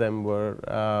 some of them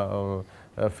were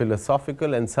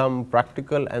philosophical, and some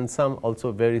practical, and some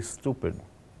also very stupid.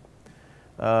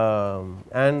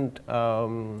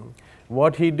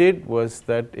 What he did was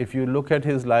that if you look at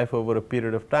his life over a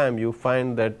period of time, you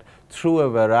find that through a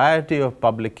variety of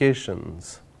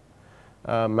publications,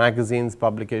 magazines,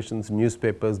 publications,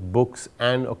 newspapers, books,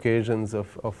 and occasions of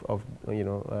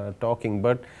talking,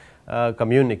 but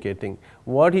communicating,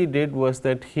 what he did was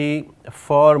that he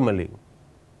formally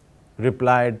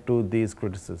replied to these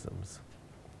criticisms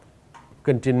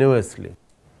continuously.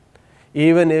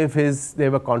 Even if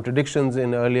there were contradictions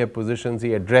in earlier positions,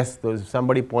 he addressed those. If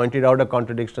somebody pointed out a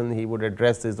contradiction, he would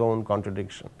address his own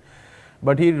contradiction.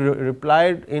 But he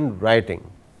replied in writing.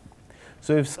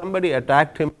 So if somebody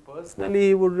attacked him personally,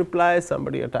 he would reply.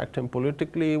 Somebody attacked him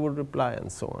politically, he would reply, and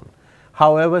so on.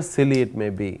 However silly it may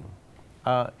be.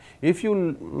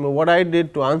 What I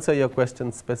did to answer your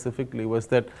question specifically was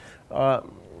that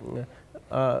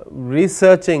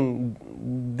researching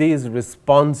these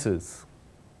responses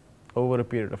over a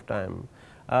period of time,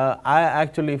 I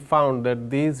actually found that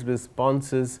these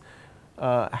responses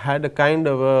had a kind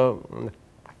of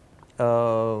a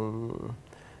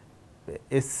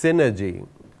synergy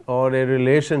or a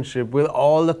relationship with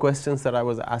all the questions that I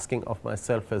was asking of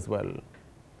myself as well.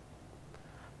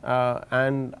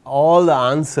 And all the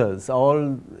answers,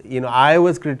 I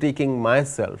was critiquing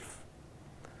myself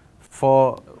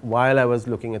while I was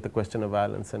looking at the question of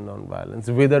violence and non-violence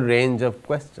with a range of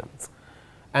questions.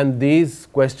 And these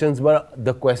questions were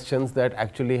the questions that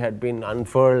actually had been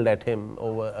unfurled at him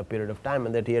over a period of time,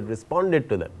 and that he had responded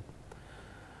to them.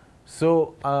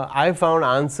 So I found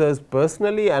answers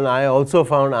personally, and I also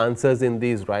found answers in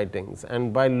these writings.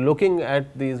 And by looking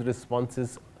at these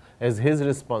responses as his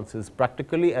responses,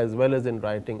 practically as well as in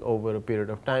writing over a period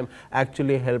of time,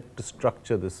 actually helped to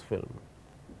structure this film.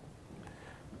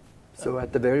 So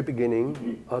at the very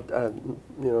beginning,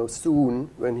 soon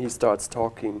when he starts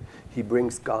talking, he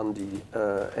brings Gandhi,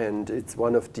 and it's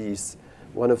one of these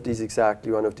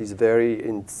very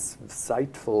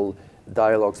insightful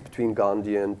dialogues between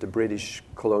Gandhi and the British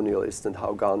colonialist, and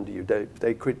how Gandhi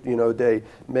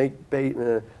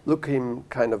look him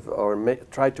kind of, or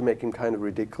try to make him kind of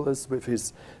ridiculous with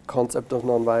his concept of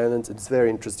nonviolence. It's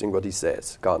very interesting what he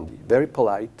says. Gandhi, very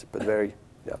polite, but very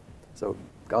So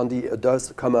Gandhi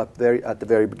does come up at the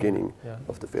very beginning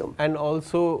of the film. And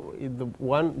also,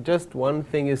 just one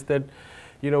thing is that,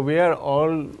 we are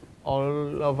all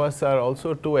of us are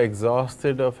also too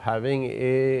exhausted of having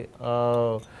a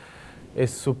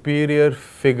superior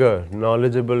figure,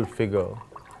 knowledgeable figure,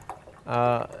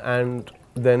 and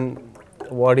then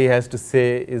what he has to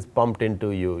say is pumped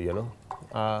into you,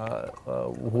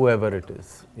 whoever it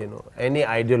is, any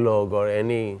ideologue or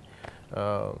any.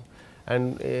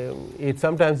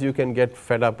 Sometimes you can get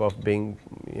fed up of being,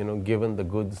 given the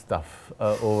good stuff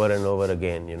over and over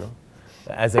again,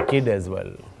 as a kid as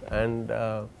well. And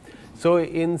so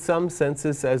in some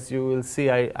senses, as you will see,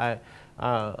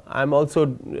 I'm also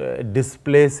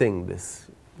displacing this.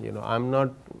 I'm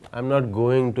not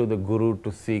going to the guru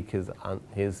to seek his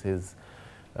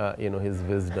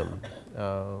wisdom.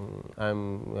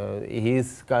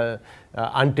 He's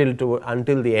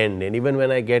until the end, and even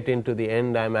when I get into the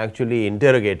end, I'm actually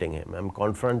interrogating him. I'm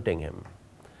confronting him.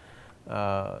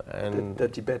 The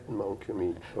Tibetan monk, you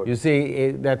mean? You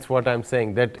see, that's what I'm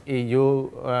saying. That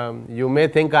you may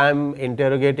think I'm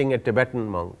interrogating a Tibetan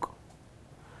monk.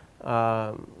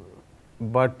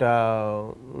 but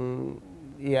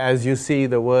yeah, as you see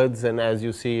the words and as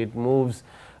you see it moves,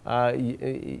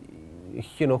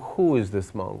 you know, who is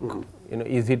this monk? You know,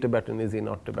 is he Tibetan? Is he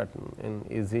not Tibetan? And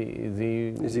is he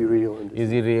real? Is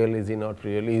he real? Is he not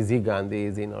real? Is he Gandhi?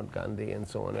 Is he not Gandhi? And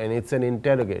so on. And it's an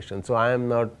interrogation. So I am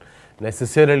not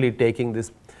necessarily taking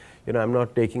this, you know, I'm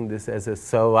not taking this as a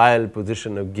servile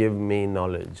position of give me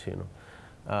knowledge, you know,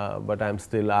 but I'm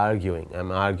still arguing.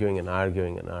 I'm arguing and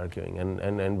arguing and arguing,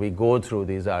 and we go through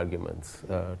these arguments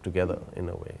together in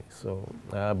a way. So,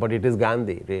 but it is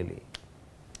Gandhi really.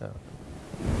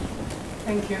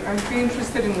 Thank you. I'd be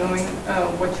interested in knowing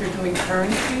what you're doing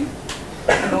currently,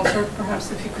 and also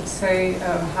perhaps if you could say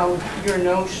how your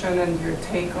notion and your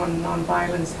take on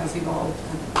nonviolence has evolved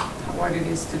and what it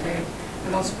is today.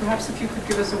 And also perhaps if you could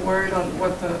give us a word on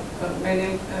what the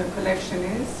Menil collection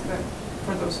is,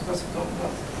 for those of us who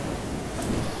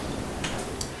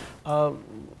don't know.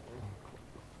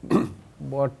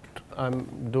 What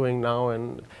I'm doing now,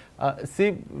 and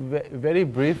see, very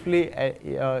briefly,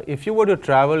 if you were to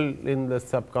travel in the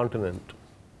subcontinent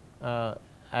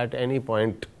at any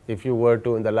point, if you were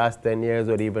to in the last 10 years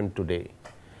or even today,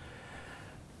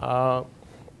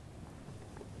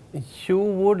 you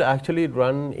would actually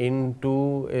run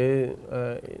into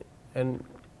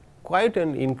quite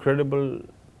an incredible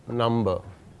number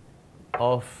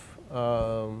of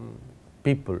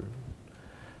people,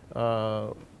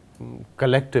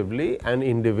 collectively and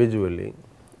individually,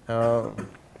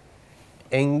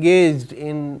 engaged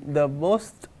in the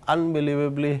most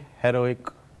unbelievably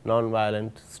heroic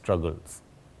non-violent struggles.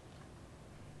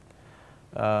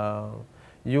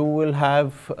 You will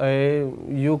have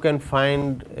you can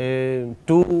find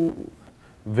 2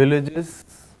 villages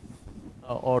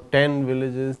or 10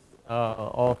 villages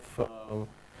of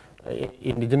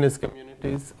indigenous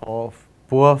communities, of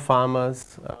poor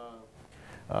farmers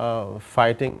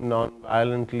fighting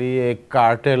non-violently, a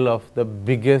cartel of the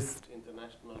biggest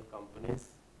international companies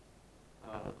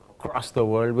across the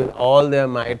world with all their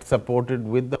might, supported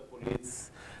with the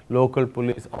police, local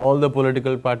police, all the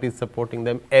political parties supporting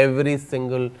them, every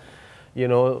single, you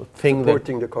know, thing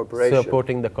supporting the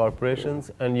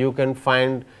corporations, and you can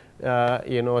find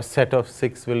you know, a set of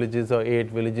 6 villages or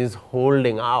 8 villages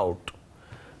holding out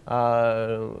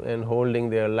and holding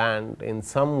their land in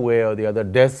some way or the other,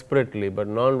 desperately but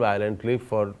non-violently,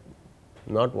 for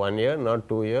not 1 year, not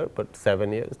 2 years, but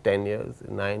 7 years, 10 years,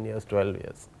 9 years, 12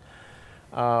 years.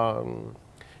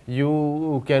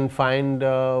 You can find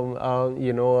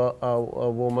you know, a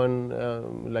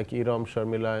woman like Iram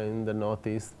Sharmila in the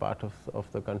northeast part of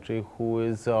the country, who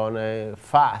is on a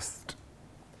fast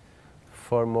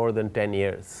for more than 10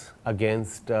 years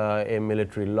against a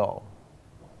military law.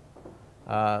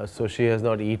 So she has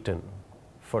not eaten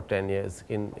for 10 years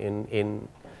in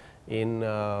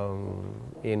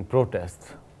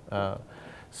protest. And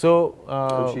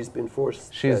she's been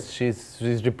forced.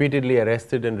 She's repeatedly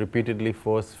arrested and repeatedly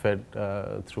force fed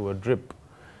through a drip.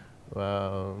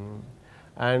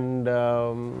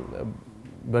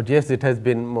 But yes, it has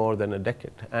been more than a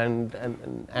decade, and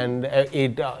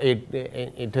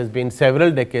it has been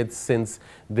several decades since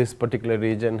this particular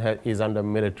region is under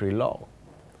military law.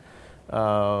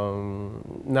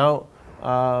 Now,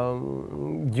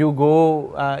 you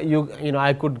go, you know,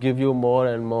 I could give you more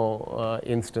and more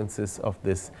instances of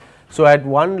this. So at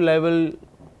one level,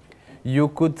 you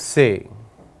could say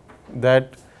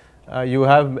that you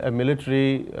have a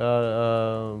military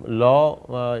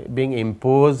law being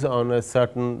imposed on a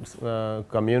certain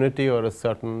community or a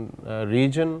certain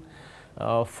region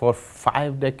for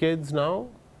 5 decades now,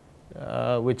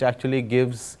 which actually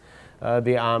gives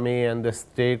the army and the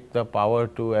state the power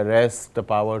to arrest, the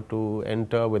power to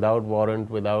enter without warrant,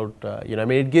 without, you know, I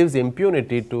mean, it gives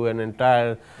impunity to an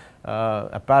entire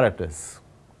apparatus.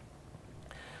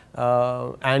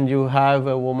 And you have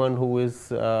a woman who is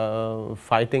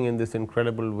fighting in this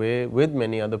incredible way with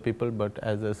many other people, but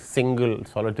as a single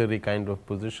solitary kind of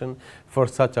position for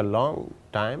such a long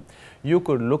time. You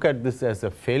could look at this as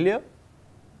a failure,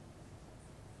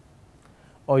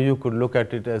 or you could look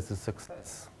at it as a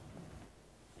success.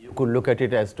 You could look at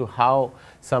it as to how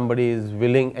somebody is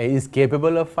willing, is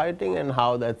capable of fighting, and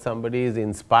how that somebody is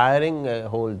inspiring a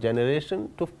whole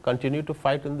generation to continue to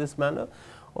fight in this manner.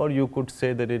 Or you could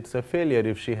say that it's a failure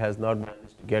if she has not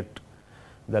managed to get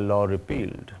the law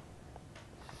repealed.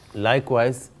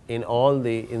 Likewise, in all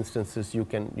the instances, you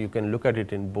can look at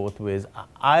it in both ways.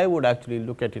 I would actually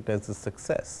look at it as a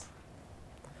success,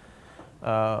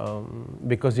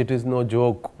 because it is no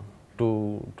joke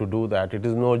to do that. It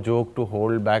is no joke to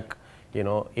hold back, you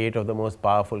know, 8 of the most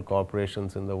powerful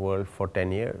corporations in the world for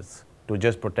 10 years to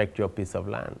just protect your piece of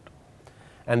land.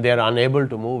 and they are unable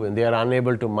to move, and they are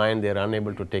unable to mine, they are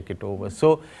unable to take it over.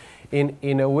 So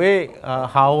in a way,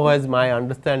 how has my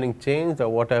understanding changed, or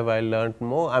what have I learned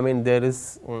more? I mean, there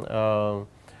is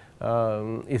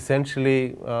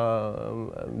essentially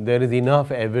there is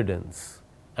enough evidence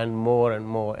and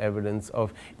more evidence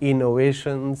of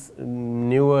innovations,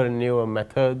 newer and newer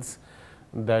methods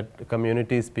that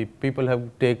communities, people have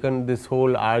taken this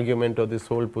whole argument or this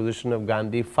whole position of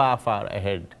Gandhi far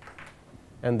ahead,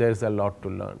 and there is a lot to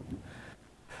learn.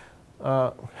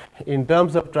 In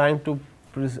terms of trying to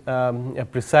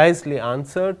precisely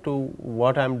answer to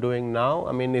what I am doing now,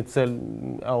 I mean, it's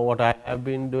what I have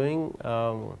been doing.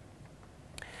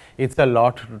 It's a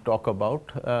lot to talk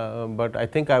about, but I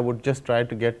think I would just try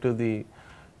to get to the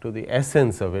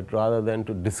essence of it rather than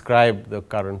to describe the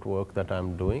current work that I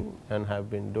am doing and have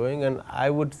been doing. And I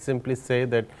would simply say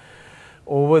that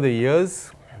over the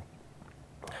years,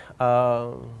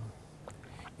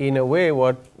 in a way,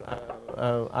 what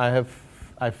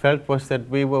I felt was that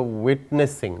we were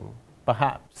witnessing,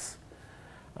 perhaps,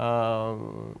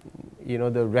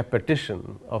 the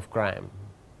repetition of crime,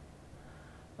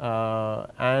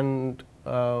 and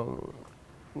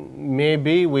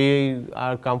maybe we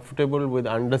are comfortable with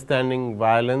understanding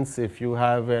violence if you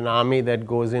have an army that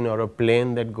goes in or a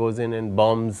plane that goes in and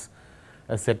bombs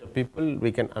a set of people.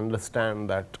 We can understand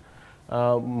that.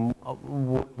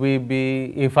 Would we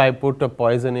be, if I put a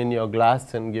poison in your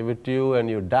glass and give it to you and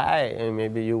you die, and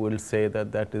maybe you will say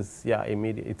that that is, yeah,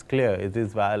 immediate, it's clear, it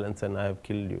is violence and I have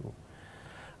killed you.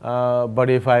 But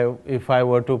if I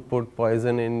were to put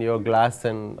poison in your glass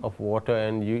and of water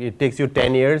and it takes you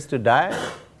 10 years to die,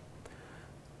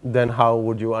 then how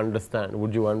would you understand?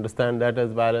 Would you understand that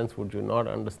as violence? Would you not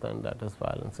understand that as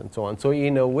violence, and so on? So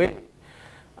in a way,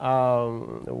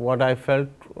 what I felt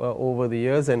over the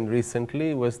years and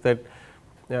recently was that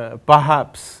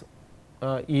perhaps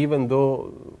even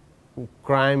though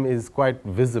crime is quite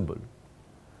visible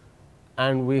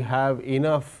and we have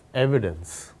enough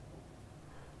evidence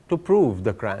to prove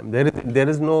the crime, there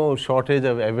is no shortage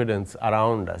of evidence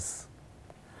around us,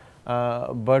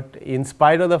 but in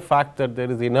spite of the fact that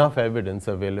there is enough evidence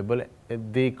available,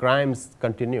 the crimes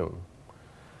continue.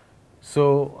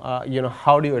 So,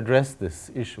 how do you address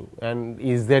this issue? And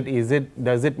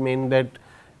does it mean that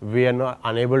we are not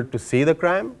unable to see the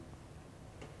crime?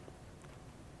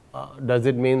 Does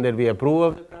it mean that we approve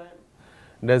of the crime?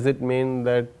 Does it mean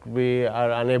that we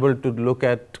are unable to look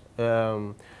at,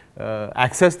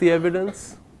 access the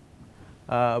evidence?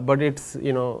 But it's,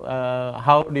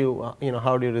 how do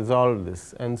you resolve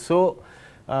this? And so,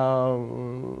 a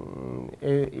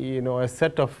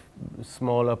set of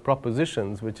smaller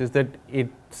propositions, which is that it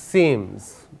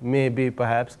seems, maybe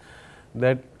perhaps,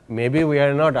 that maybe we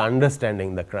are not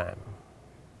understanding the crime.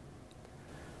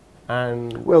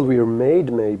 And well, we are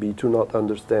made maybe to not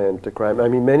understand the crime. I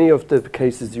mean, many of the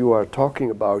cases you are talking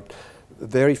about,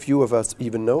 very few of us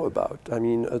even know about. I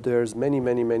mean, there's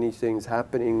many things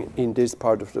happening in this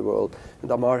part of the world, and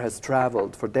Amar has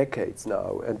traveled for decades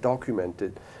now and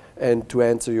documented. And to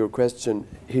answer your question,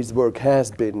 his work has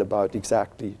been about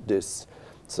exactly this.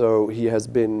 So he has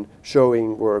been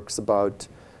showing works about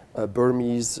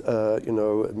Burmese,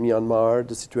 Myanmar,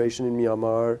 the situation in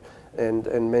Myanmar,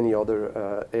 and many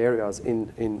other areas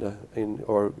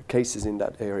or cases in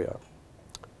that area.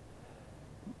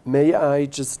 May I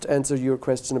just answer your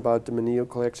question about the Menil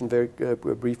collection very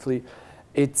briefly?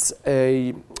 It's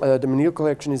the Menil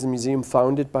collection is a museum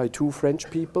founded by two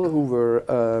French people who were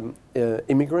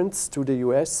immigrants to the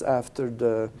US after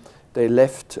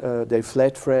they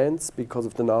fled France because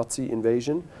of the Nazi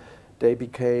invasion. They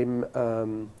became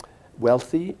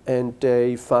wealthy and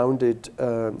they founded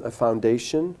a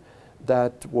foundation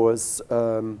that was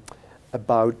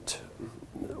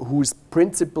whose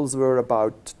principles were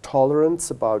about tolerance,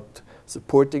 about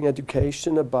supporting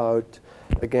education, about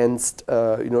against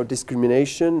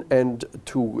discrimination, and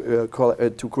to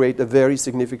create a very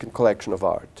significant collection of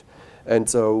art. And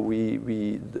so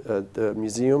the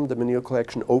museum, the Menil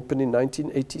collection, opened in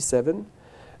 1987,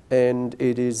 and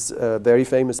it is a very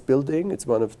famous building. It's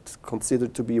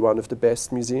considered to be one of the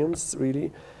best museums,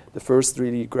 really. The first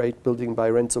really great building by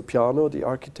Renzo Piano, the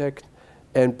architect.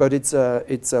 But it's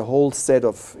a whole set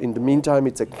of. In the meantime,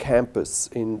 it's a campus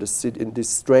in this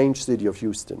strange city of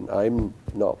Houston. I'm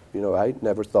not, I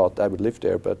never thought I would live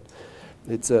there, but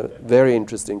it's a very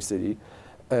interesting city,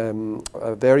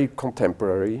 very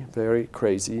contemporary, very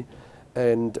crazy,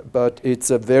 but it's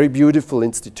a very beautiful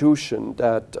institution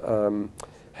that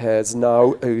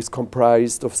is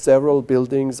comprised of several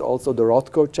buildings. Also, the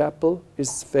Rothko Chapel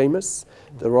is famous.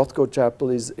 The Rothko Chapel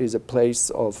is a place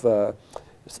of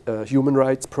human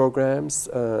rights programs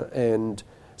and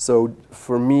So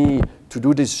for me, to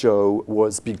do this show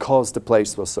was because the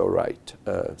place was so right.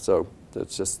 So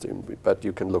that's just, but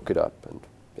you can look it up, and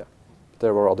yeah,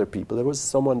 there were other people. There was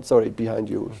someone, sorry,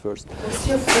 behind you first. Was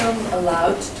your film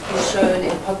allowed to be shown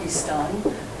in Pakistan?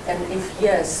 And if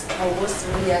yes, how was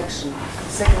the reaction?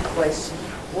 Second question,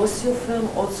 was your film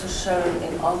also shown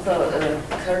in other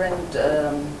current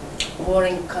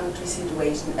warring country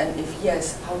situation? And if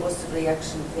yes, how was the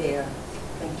reaction there?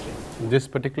 Thank you. This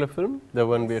particular film, the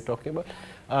one we are talking about?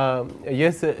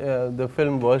 Yes, the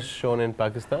film was shown in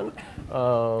Pakistan.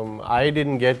 I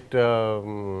didn't get a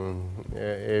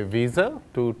visa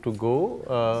to go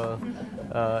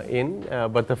in,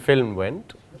 but the film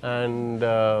went. And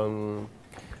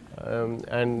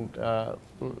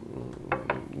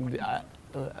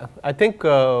I think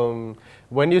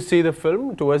when you see the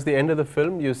film, towards the end of the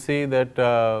film, you see that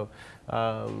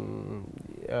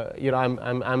you know,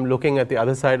 I'm looking at the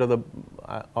other side of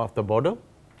the border,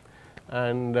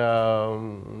 and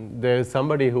there is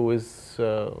somebody who is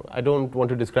I don't want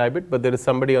to describe it, but there is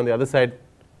somebody on the other side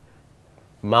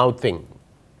mouthing.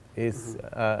 Is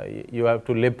you have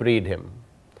to lip read him.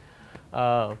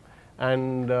 So,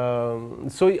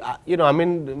 you know, I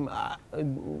mean,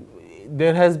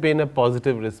 there has been a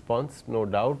positive response, no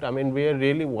doubt. I mean, we are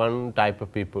really one type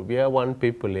of people. We are one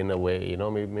people in a way, you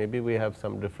know. Maybe we have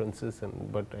some differences,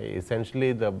 but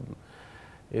essentially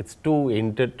it's too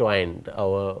intertwined,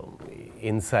 our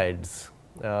insides.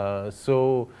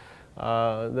 So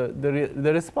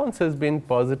the response has been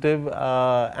positive,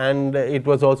 and it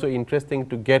was also interesting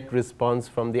to get response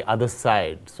from the other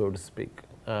side, so to speak.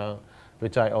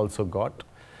 Which I also got.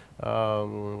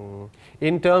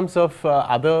 In terms of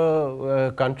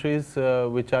other countries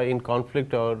which are in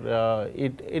conflict, or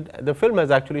the film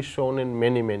has actually shown in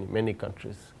many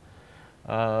countries,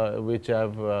 which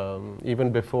have even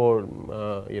before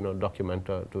you know,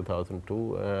 Documenta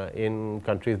 2002, in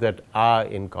countries that are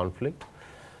in conflict,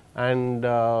 and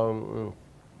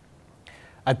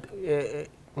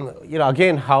you know,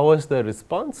 again, how was the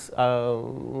response?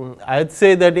 I'd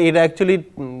say that it actually,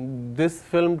 this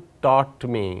film taught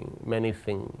me many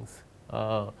things.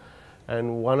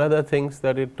 And one of the things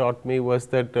that it taught me was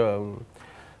that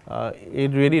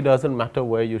it really doesn't matter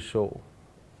where you show.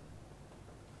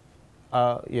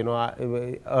 You know,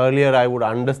 earlier I would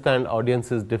understand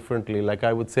audiences differently. Like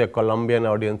I would say a Colombian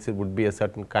audience would be a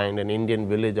certain kind, an Indian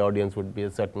village audience would be a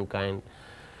certain kind,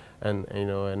 and you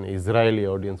know, an Israeli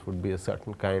audience would be a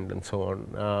certain kind, and so on.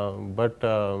 But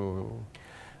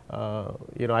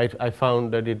you know, I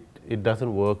found that it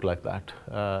doesn't work like that.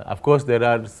 Of course, there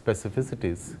are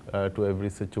specificities to every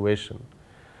situation,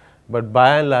 but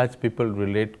by and large, people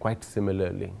relate quite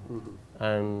similarly.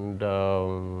 And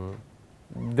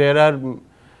there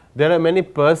are many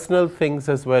personal things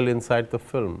as well inside the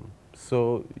film.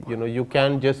 So you know, you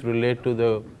can just relate to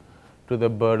the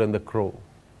bird and the crow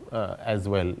as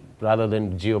well, rather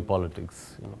than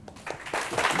geopolitics. You know.